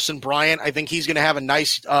and Harrison Bryant. I think he's going to have a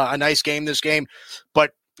nice game this game.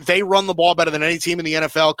 But they run the ball better than any team in the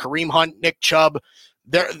NFL. Kareem Hunt, Nick Chubb,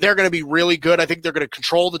 they're going to be really good. I think they're going to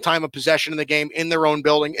control the time of possession in the game in their own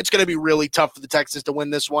building. It's going to be really tough for the Texans to win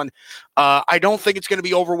this one. I don't think it's going to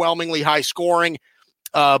be overwhelmingly high scoring.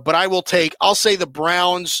 But I'll say the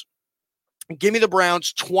Browns. Give me the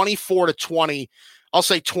Browns 24-20. I'll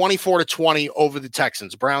say 24-20 over the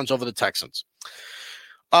Texans. Browns over the Texans.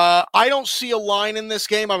 I don't see a line in this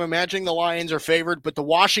game. I'm imagining the Lions are favored, but the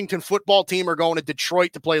Washington football team are going to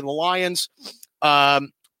Detroit to play the Lions.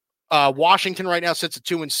 Washington right now sits at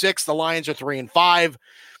 2-6. The Lions are 3-5.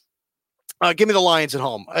 Give me the Lions at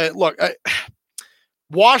home.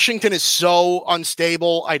 Washington is so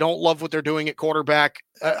unstable. I don't love what they're doing at quarterback.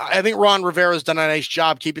 I think Ron Rivera's done a nice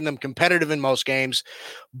job keeping them competitive in most games,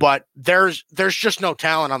 but there's just no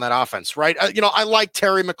talent on that offense, right? I like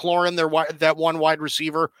Terry McLaurin, that one wide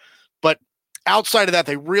receiver, but outside of that,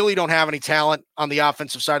 they really don't have any talent on the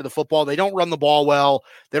offensive side of the football. They don't run the ball well.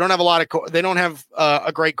 They don't have they don't have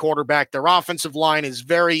a great quarterback. Their offensive line is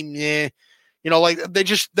very meh. They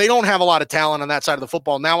don't have a lot of talent on that side of the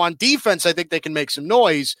football. Now on defense, I think they can make some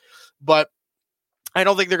noise, but I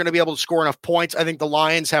don't think they're going to be able to score enough points. I think the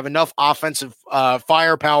Lions have enough offensive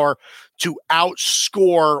firepower to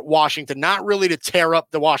outscore Washington, not really to tear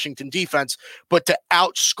up the Washington defense, but to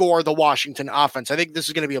outscore the Washington offense. I think this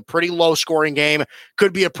is going to be a pretty low scoring game.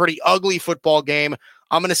 Could be a pretty ugly football game.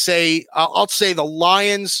 I'm going to say, I'll say the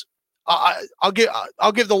Lions, I'll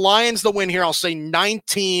give the Lions the win here. I'll say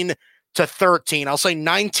 19-13. I'll say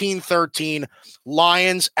 19-13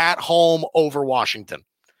 Lions at home over Washington.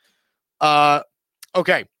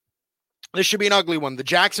 Okay. This should be an ugly one. The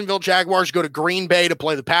Jacksonville Jaguars go to Green Bay to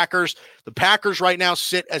play the Packers. The Packers right now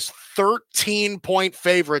sit as 13-point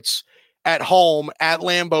favorites at home at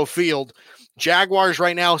Lambeau Field. Jaguars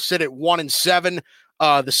right now sit at 1-7,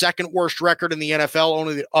 the second worst record in the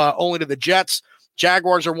NFL, only to the Jets.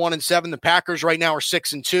 Jaguars are 1-7. The Packers right now are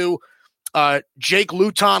 6-2. Jake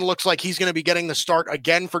Luton looks like he's going to be getting the start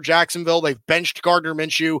again for Jacksonville. They've benched Gardner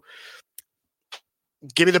Minshew.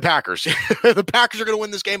 Give me the Packers. The Packers are going to win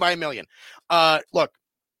this game by 1 million. Look,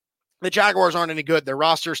 the Jaguars aren't any good. Their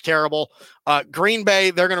roster is terrible. Green Bay,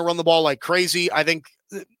 they're going to run the ball like crazy. I think,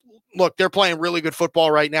 look, they're playing really good football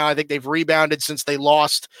right now. I think they've rebounded since they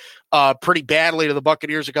lost pretty badly to the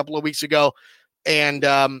Buccaneers a couple of weeks ago. And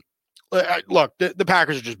look, the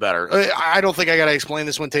Packers are just better. I don't think I got to explain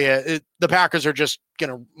this one to you. The Packers are just going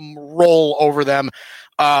to roll over them.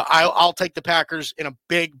 I'll take the Packers in a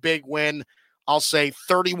big, big win. I'll say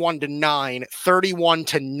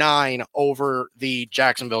 31-9 over the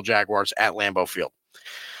Jacksonville Jaguars at Lambeau Field.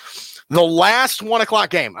 The last 1:00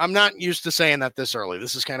 game. I'm not used to saying that this early.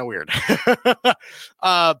 This is kind of weird.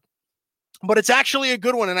 But it's actually a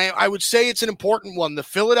good one, and I would say it's an important one. The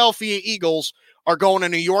Philadelphia Eagles are going to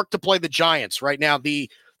New York to play the Giants right now. The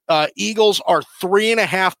Eagles are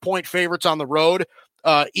 3.5-point favorites on the road.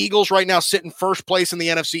 Eagles right now sit in first place in the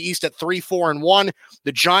NFC East at 3-4-1.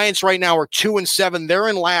 The Giants right now are 2-7. They're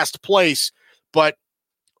in last place. But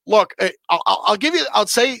look, I'll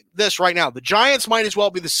say this right now. The Giants might as well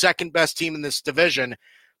be the second best team in this division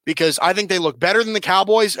because I think they look better than the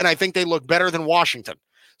Cowboys, and I think they look better than Washington.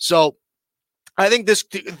 So I think this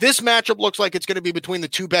matchup looks like it's going to be between the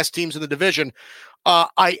two best teams in the division.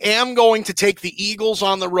 I am going to take the Eagles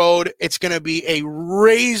on the road. It's going to be a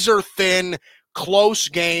razor-thin, close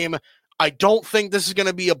game. I don't think this is going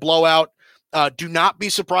to be a blowout. Do not be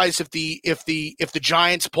surprised if the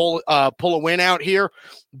Giants pull a win out here.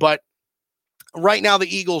 But right now,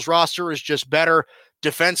 the Eagles roster is just better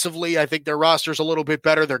defensively. I think their roster is a little bit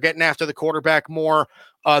better. They're getting after the quarterback more.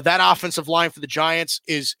 That offensive line for the Giants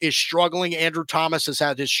is struggling. Andrew Thomas has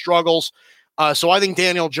had his struggles. So I think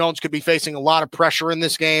Daniel Jones could be facing a lot of pressure in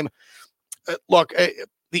this game. Look,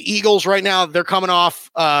 the Eagles right now, they're coming off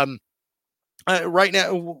right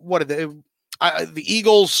now. What are they? The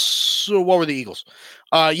Eagles, what were the Eagles?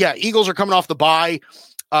 Eagles are coming off the bye.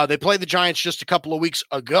 They played the Giants just a couple of weeks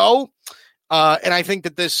ago. And I think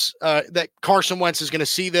that that Carson Wentz is going to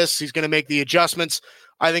see this. He's going to make the adjustments.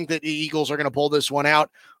 I think that the Eagles are going to pull this one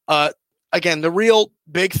out. Again, the real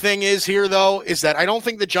big thing is here, though, is that I don't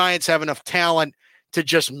think the Giants have enough talent to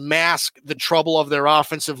just mask the trouble of their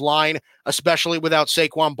offensive line, especially without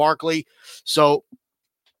Saquon Barkley. So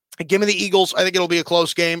give me the Eagles. I think it'll be a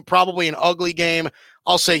close game, probably an ugly game.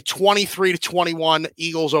 I'll say 23-21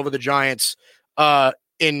 Eagles over the Giants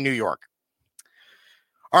in New York.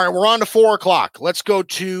 All right, we're on to 4 o'clock. Let's go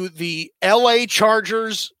to the LA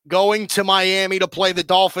Chargers going to Miami to play the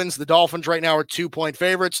Dolphins. The Dolphins right now are 2-point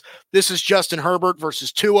favorites. This is Justin Herbert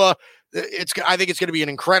versus Tua. I think it's going to be an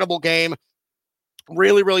incredible game.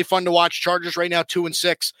 Really, really fun to watch. Chargers right now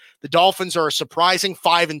 2-6. The Dolphins are a surprising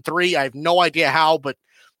 5-3. I have no idea how, but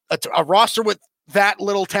a roster with that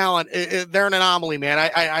little talent, they're an anomaly, man.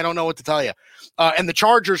 I don't know what to tell you. And the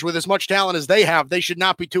Chargers, with as much talent as they have, they should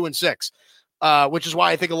not be 2-6. Which is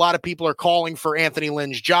why I think a lot of people are calling for Anthony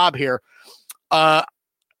Lynn's job here.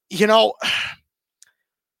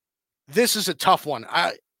 This is a tough one.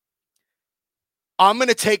 I'm going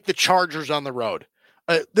to take the Chargers on the road.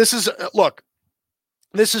 This is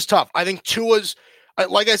tough. I think Tua's,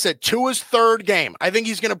 like I said, Tua's third game. I think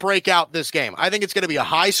he's going to break out this game. I think it's going to be a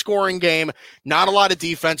high-scoring game, not a lot of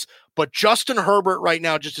defense. But Justin Herbert right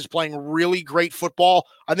now just is playing really great football.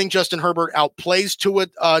 I think Justin Herbert outplays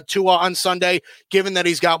Tua on Sunday, given that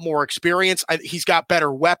he's got more experience. He's got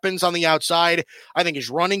better weapons on the outside. I think his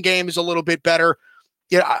running game is a little bit better.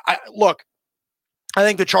 Yeah, I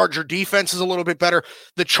think the Charger defense is a little bit better.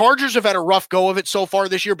 The Chargers have had a rough go of it so far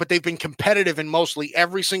this year, but they've been competitive in mostly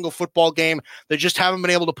every single football game. They just haven't been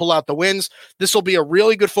able to pull out the wins. This will be a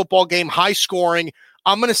really good football game, high scoring.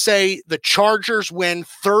 I'm going to say the Chargers win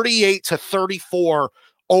 38-34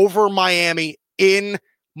 over Miami in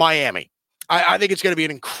Miami. I think it's going to be an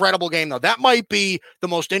incredible game, though. That might be the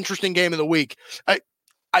most interesting game of the week.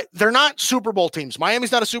 They're not Super Bowl teams.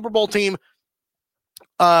 Miami's not a Super Bowl team.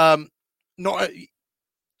 Miami's not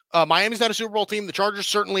a Super Bowl team. The Chargers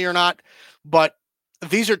certainly are not. But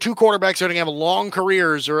these are two quarterbacks that are going to have long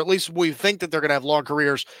careers, or at least we think that they're going to have long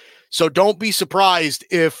careers. So don't be surprised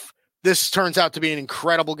if this turns out to be an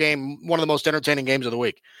incredible game, one of the most entertaining games of the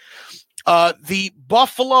week. The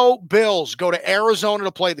Buffalo Bills go to Arizona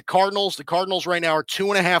to play the Cardinals. The Cardinals right now are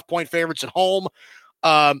 2.5-point favorites at home.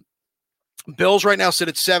 Bills right now sit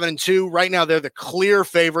at 7-2. Right now, they're the clear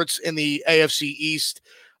favorites in the AFC East.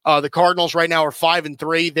 The Cardinals right now are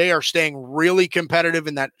 5-3. They are staying really competitive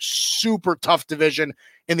in that super tough division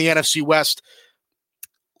in the NFC West.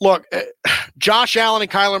 Look, Josh Allen and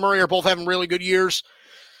Kyler Murray are both having really good years.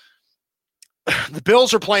 The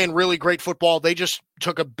Bills are playing really great football. They just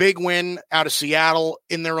took a big win out of Seattle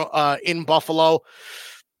in Buffalo.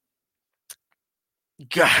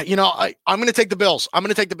 I'm going to take the Bills. I'm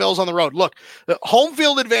going to take the Bills on the road. Look, the home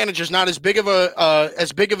field advantage is not as big of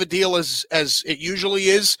a deal as it usually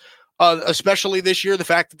is, especially this year. The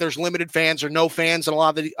fact that there's limited fans or no fans in a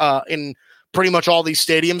lot of in pretty much all these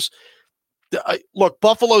stadiums. Look,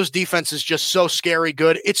 Buffalo's defense is just so scary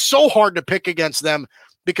good. It's so hard to pick against them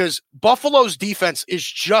because Buffalo's defense is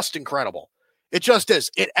just incredible. It just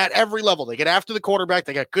is. At every level. They get after the quarterback.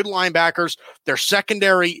 They got good linebackers. Their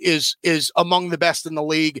secondary is among the best in the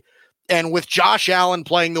league. And with Josh Allen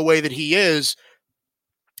playing the way that he is,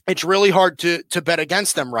 it's really hard to bet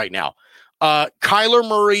against them right now. Kyler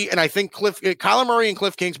Murray and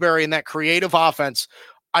Cliff Kingsbury in that creative offense,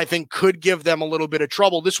 I think, could give them a little bit of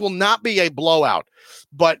trouble. This will not be a blowout,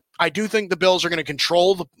 but I do think the Bills are going to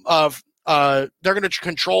control they're going to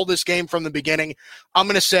control this game from the beginning.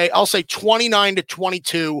 I'll say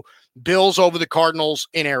 29-22 Bills over the Cardinals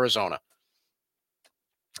in Arizona.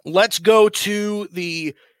 Let's go to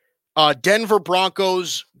the Denver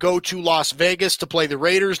Broncos go to Las Vegas to play the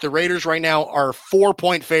Raiders. The Raiders right now are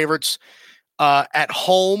 4-point favorites at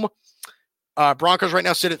home. Broncos right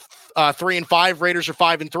now sit at 3-5. Raiders are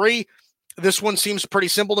 5-3. This one seems pretty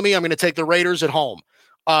simple to me. I'm going to take the Raiders at home.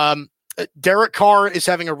 Derek Carr is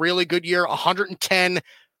having a really good year. 110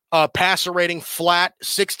 passer rating, flat,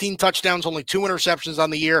 16 touchdowns, only 2 interceptions on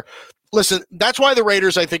the year. Listen, that's why the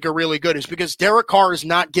Raiders, I think, are really good, is because Derek Carr is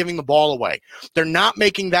not giving the ball away. They're not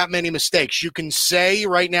making that many mistakes. You can say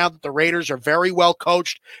right now that the Raiders are very well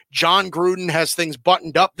coached. John Gruden has things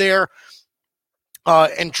buttoned up there.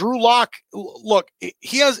 And Drew Lock, look,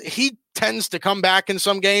 he tends to come back in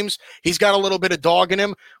some games. He's got a little bit of dog in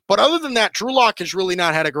him. But other than that, Drew Lock has really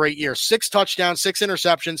not had a great year. 6 touchdowns, 6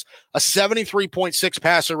 interceptions, a 73.6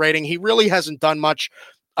 passer rating. He really hasn't done much.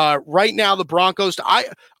 Right now, the Broncos, I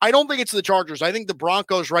don't think it's the Chargers. I think the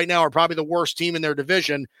Broncos right now are probably the worst team in their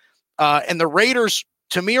division. And the Raiders,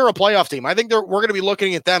 to me, are a playoff team. I think we're going to be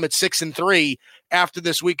looking at them at 6-3 after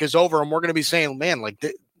this week is over. And we're going to be saying, man, like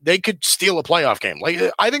they could steal a playoff game. Like,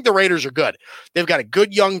 I think the Raiders are good. They've got a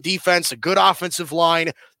good young defense, a good offensive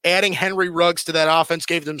line. Adding Henry Ruggs to that offense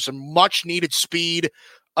gave them some much needed speed.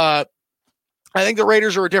 I think the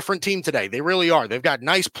Raiders are a different team today. They really are. They've got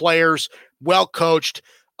nice players, well coached.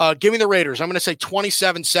 Give me the Raiders. I'm going to say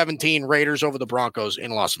 27-17 Raiders over the Broncos in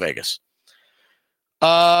Las Vegas.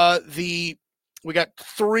 We got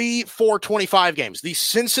 3 4-25 games. The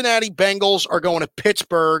Cincinnati Bengals are going to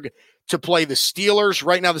Pittsburgh to play the Steelers.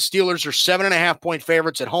 Right now, the Steelers are 7.5-point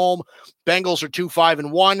favorites at home. Bengals are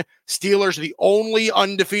 2-5-1. Steelers are the only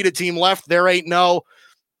undefeated team left. They're 8-0.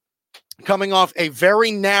 Coming off a very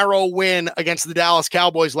narrow win against the Dallas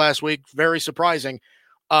Cowboys last week. Very surprising.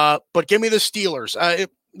 But give me the Steelers.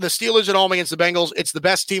 The Steelers at home against the Bengals. It's the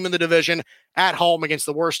best team in the division at home against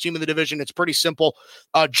the worst team in the division. It's pretty simple.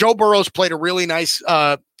 Joe Burrow's played a really nice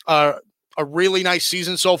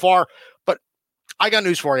season so far, but I got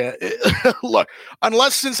news for you. Look,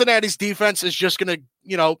 unless Cincinnati's defense is just going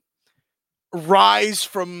to, rise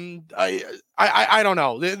from, I don't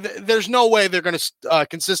know. There's no way they're going to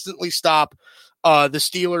consistently stop the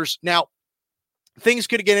Steelers. Now, things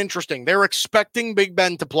could get interesting. They're expecting Big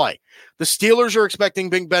Ben to play. The Steelers are expecting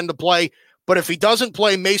Big Ben to play, but if he doesn't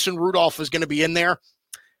play, Mason Rudolph is going to be in there,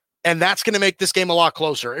 and that's going to make this game a lot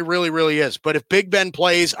closer. It really, really is. But if Big Ben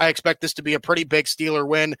plays, I expect this to be a pretty big Steeler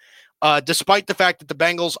win. Despite the fact that the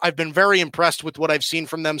Bengals, I've been very impressed with what I've seen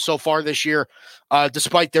from them so far this year,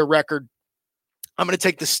 despite their record. I'm going to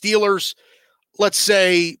take the Steelers. I'll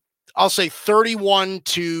say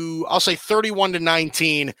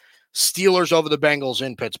 31-19. Steelers over the Bengals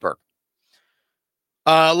in Pittsburgh.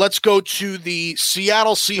 Let's go to the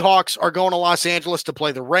Seattle Seahawks are going to Los Angeles to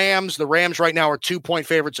play the Rams. The Rams right now are 2-point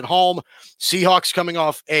favorites at home. Seahawks coming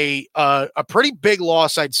off a pretty big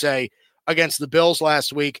loss, I'd say, against the Bills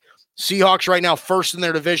last week. Seahawks right now first in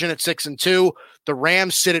their division at 6-2. The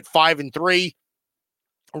Rams sit at 5-3.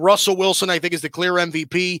 Russell Wilson, I think, is the clear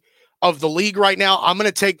MVP of the league right now. I'm going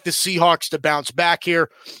to take the Seahawks to bounce back here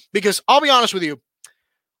because I'll be honest with you.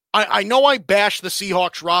 I know I bash the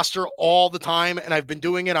Seahawks roster all the time, and I've been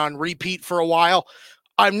doing it on repeat for a while.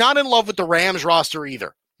 I'm not in love with the Rams roster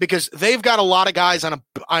either because they've got a lot of guys on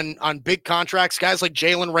big contracts, guys like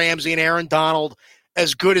Jalen Ramsey and Aaron Donald.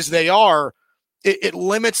 As good as they are, it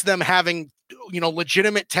limits them having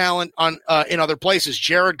legitimate talent on in other places.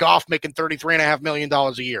 Jared Goff making $33.5 million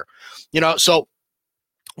a year, so.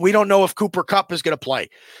 We don't know if Cooper Kupp is going to play.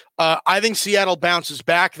 I think Seattle bounces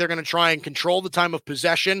back. They're going to try and control the time of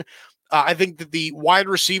possession. I think that the wide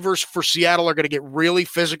receivers for Seattle are going to get really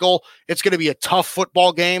physical. It's going to be a tough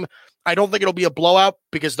football game. I don't think it'll be a blowout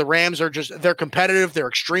because the Rams they're competitive. They're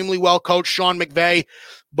extremely well coached, Sean McVay.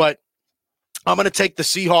 But I'm going to take the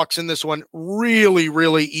Seahawks in this one. Really,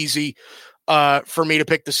 really easy for me to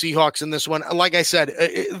pick the Seahawks in this one. Like I said,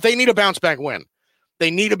 they need a bounce back win. They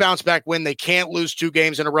need a bounce back win. They can't lose 2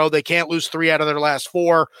 games in a row. They can't lose 3 out of their last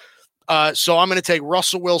 4. So I'm going to take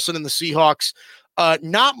Russell Wilson and the Seahawks.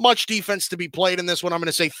 Not much defense to be played in this one. I'm going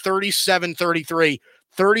to say 37-33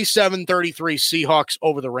 Seahawks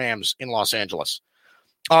over the Rams in Los Angeles.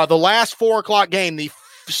 The last 4:00 game, the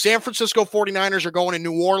San Francisco 49ers are going to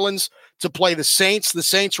New Orleans to play the Saints. The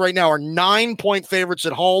Saints right now are 9-point favorites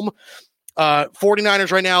at home.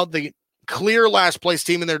 49ers right now, the clear last place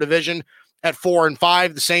team in their division at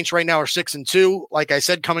 4-5. The Saints right now are 6-2. Like I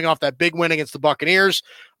said, coming off that big win against the Buccaneers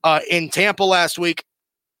in Tampa last week.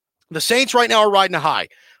 The Saints right now are riding a high.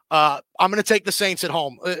 I'm going to take the Saints at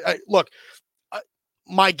home. Look,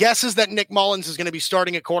 my guess is that Nick Mullins is going to be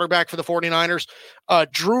starting at quarterback for the 49ers.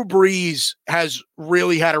 Drew Brees has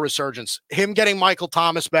really had a resurgence. Him getting Michael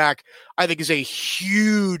Thomas back, I think, is a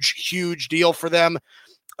huge, huge deal for them.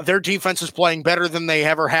 Their defense is playing better than they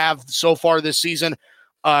ever have so far this season.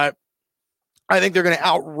 I think they're going to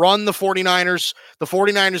outrun the 49ers. The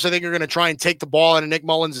 49ers, I think, are going to try and take the ball out of Nick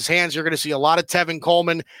Mullins' hands. You're going to see a lot of Tevin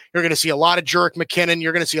Coleman. You're going to see a lot of Jerick McKinnon.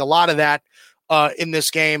 You're going to see a lot of that in this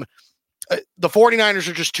game. The 49ers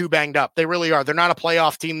are just too banged up. They really are. They're not a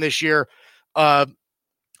playoff team this year. I'm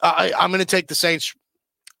going to take the Saints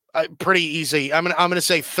pretty easy. I'm going to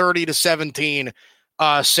say 30-17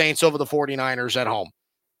 Saints over the 49ers at home.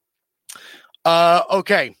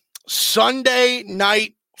 Okay. Sunday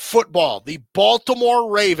night football. The Baltimore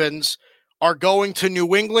Ravens are going to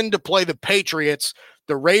New England to play the Patriots.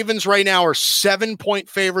 The Ravens right now are 7-point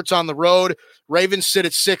favorites on the road. Ravens sit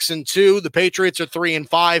at 6-2. The Patriots are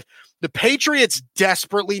 3-5. The Patriots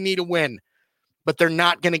desperately need a win, but they're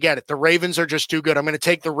not going to get it. The Ravens are just too good. I'm going to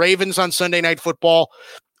take the Ravens on Sunday Night Football.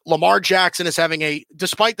 Lamar Jackson is having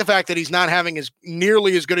despite the fact that he's not having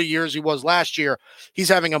nearly as good a year as he was last year, he's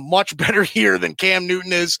having a much better year than Cam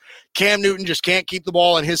Newton is. Cam Newton just can't keep the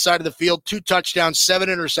ball on his side of the field. 2 touchdowns, 7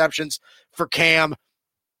 interceptions for Cam.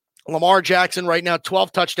 Lamar Jackson right now,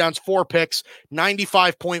 12 touchdowns, 4 picks,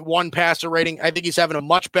 95.1 passer rating. I think he's having a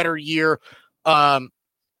much better year,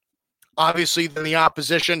 obviously, than the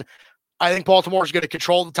opposition. I think Baltimore is going to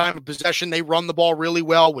control the time of possession. They run the ball really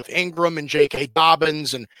well with Ingram and J.K.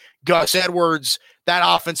 Dobbins and Gus Edwards. That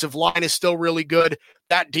offensive line is still really good.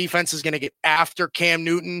 That defense is going to get after Cam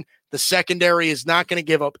Newton. The secondary is not going to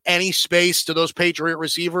give up any space to those Patriot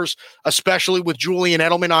receivers, especially with Julian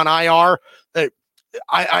Edelman on IR.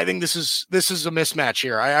 I think this is a mismatch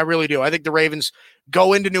here. I really do. I think the Ravens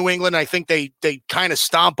go into New England. I think they kind of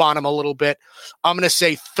stomp on them a little bit. I'm going to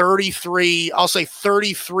say 33. I'll say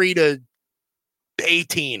 33-18.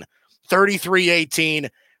 33-18.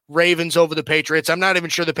 Ravens over the Patriots. I'm not even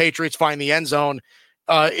sure the Patriots find the end zone.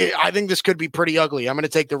 I think this could be pretty ugly. I'm going to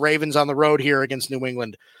take the Ravens on the road here against New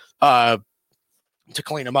England to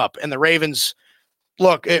clean them up. And the Ravens,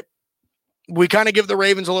 look, we kind of give the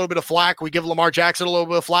Ravens a little bit of flack. We give Lamar Jackson a little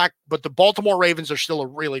bit of flack, but the Baltimore Ravens are still a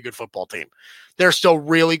really good football team. They're still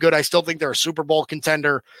really good. I still think they're a Super Bowl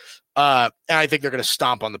contender, and I think they're going to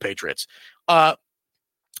stomp on the Patriots.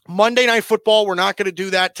 Monday Night Football, we're not going to do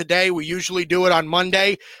that today. We usually do it on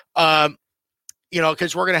Monday,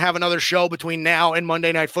 because we're going to have another show between now and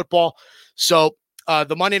Monday Night Football. So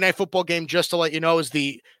the Monday Night Football game, just to let you know, is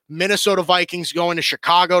the Minnesota Vikings going to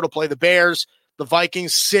Chicago to play the Bears. The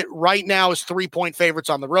Vikings sit right now as 3-point favorites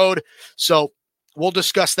on the road. So we'll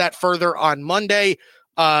discuss that further on Monday.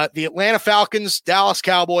 The Atlanta Falcons, Dallas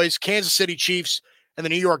Cowboys, Kansas City Chiefs, and the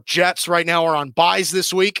New York Jets right now are on buys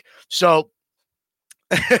this week. So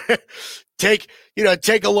take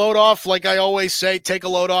a load off. Like I always say, take a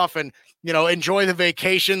load off and, enjoy the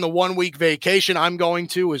vacation, the 1-week vacation. I'm going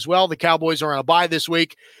to as well. The Cowboys are on a bye this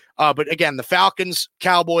week. But again, the Falcons,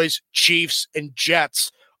 Cowboys, Chiefs, and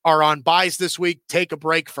Jets are on buys this week. Take a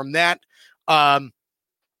break from that. And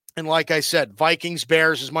like I said, Vikings,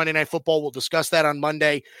 Bears is Monday Night Football. We'll discuss that on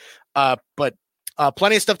Monday. But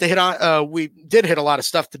plenty of stuff to hit on. We did hit a lot of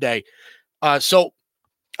stuff today. So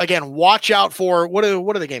again, watch out for what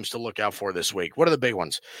are the games to look out for this week? What are the big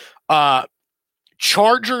ones?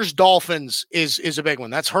 Chargers, Dolphins is a big one.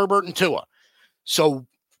 That's Herbert and Tua. So,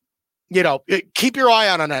 keep your eye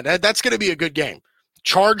out on that. That's going to be a good game.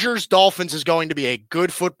 Chargers, Dolphins is going to be a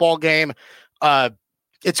good football game.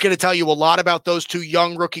 It's going to tell you a lot about those two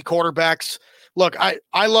young rookie quarterbacks. Look,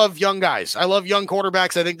 I love young guys. I love young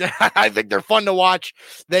quarterbacks. I think they're fun to watch.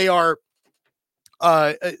 They are.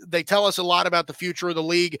 They tell us a lot about the future of the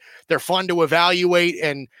league. They're fun to evaluate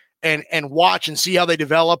and watch and see how they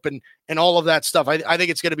develop and all of that stuff. I think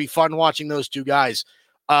it's going to be fun watching those two guys.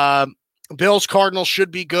 Bills, Cardinals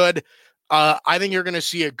should be good. I think you're going to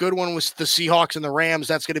see a good one with the Seahawks and the Rams.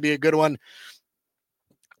 That's going to be a good one.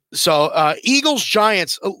 So Eagles,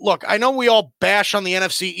 Giants. Look, I know we all bash on the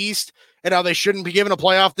NFC East and how they shouldn't be given a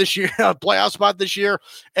playoff spot this year.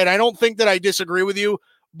 And I don't think that I disagree with you,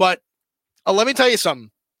 but let me tell you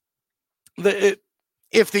something.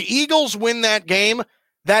 If the Eagles win that game,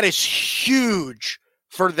 that is huge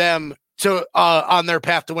for them to on their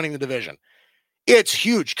path to winning the division. It's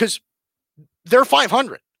huge because they're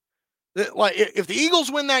 500. Like if the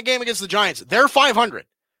Eagles win that game against the Giants, they're 500.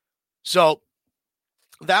 So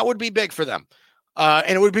that would be big for them.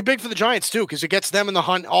 And it would be big for the Giants too, because it gets them in the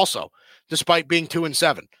hunt also, despite being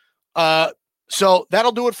 2-7. So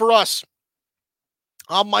that'll do it for us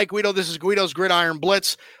I'm Mike Guido. This is Guido's Gridiron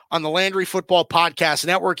Blitz on the Landry Football Podcast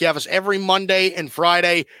Network. You have us every Monday and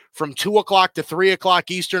Friday from 2 o'clock to 3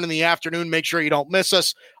 o'clock Eastern in the afternoon. Make sure you don't miss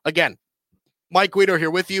us. Again, Mike Guido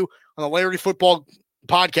here with you on the Landry Football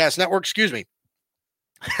Podcast Network. Excuse me.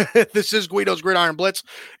 This is Guido's Gridiron Blitz.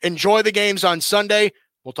 Enjoy the games on Sunday.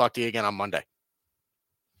 We'll talk to you again on Monday.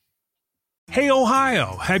 Hey,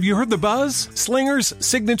 Ohio, have you heard the buzz? Slinger's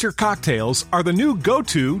signature cocktails are the new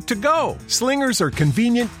go-to to go. Slinger's are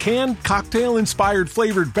convenient canned cocktail-inspired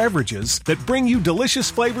flavored beverages that bring you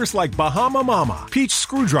delicious flavors like Bahama Mama, Peach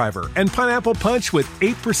Screwdriver, and Pineapple Punch with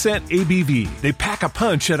 8% ABV. They pack a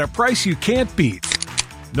punch at a price you can't beat.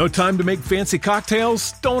 No time to make fancy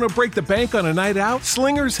cocktails? Don't want to break the bank on a night out?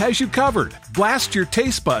 Slinger's has you covered. Blast your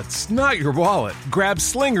taste buds, not your wallet. Grab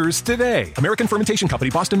Slinger's today. American Fermentation Company,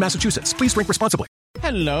 Boston, Massachusetts. Please drink responsibly.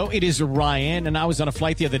 Hello, it is Ryan, and I was on a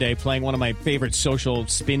flight the other day playing one of my favorite social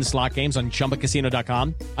spin slot games on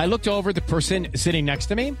ChumbaCasino.com. I looked over at the person sitting next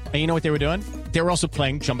to me, and you know what they were doing? They were also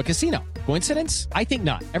playing Chumba Casino. Coincidence? I think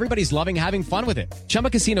not. Everybody's loving having fun with it. Chumba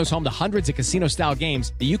Casino is home to hundreds of casino-style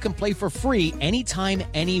games that you can play for free anytime,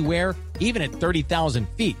 anywhere, even at 30,000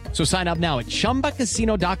 feet. So sign up now at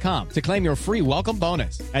ChumbaCasino.com to claim your free welcome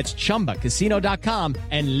bonus. That's ChumbaCasino.com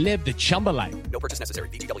and live the Chumba life. No purchase necessary.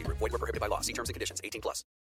 VGW. Void where prohibited by law. See terms and conditions. 18+.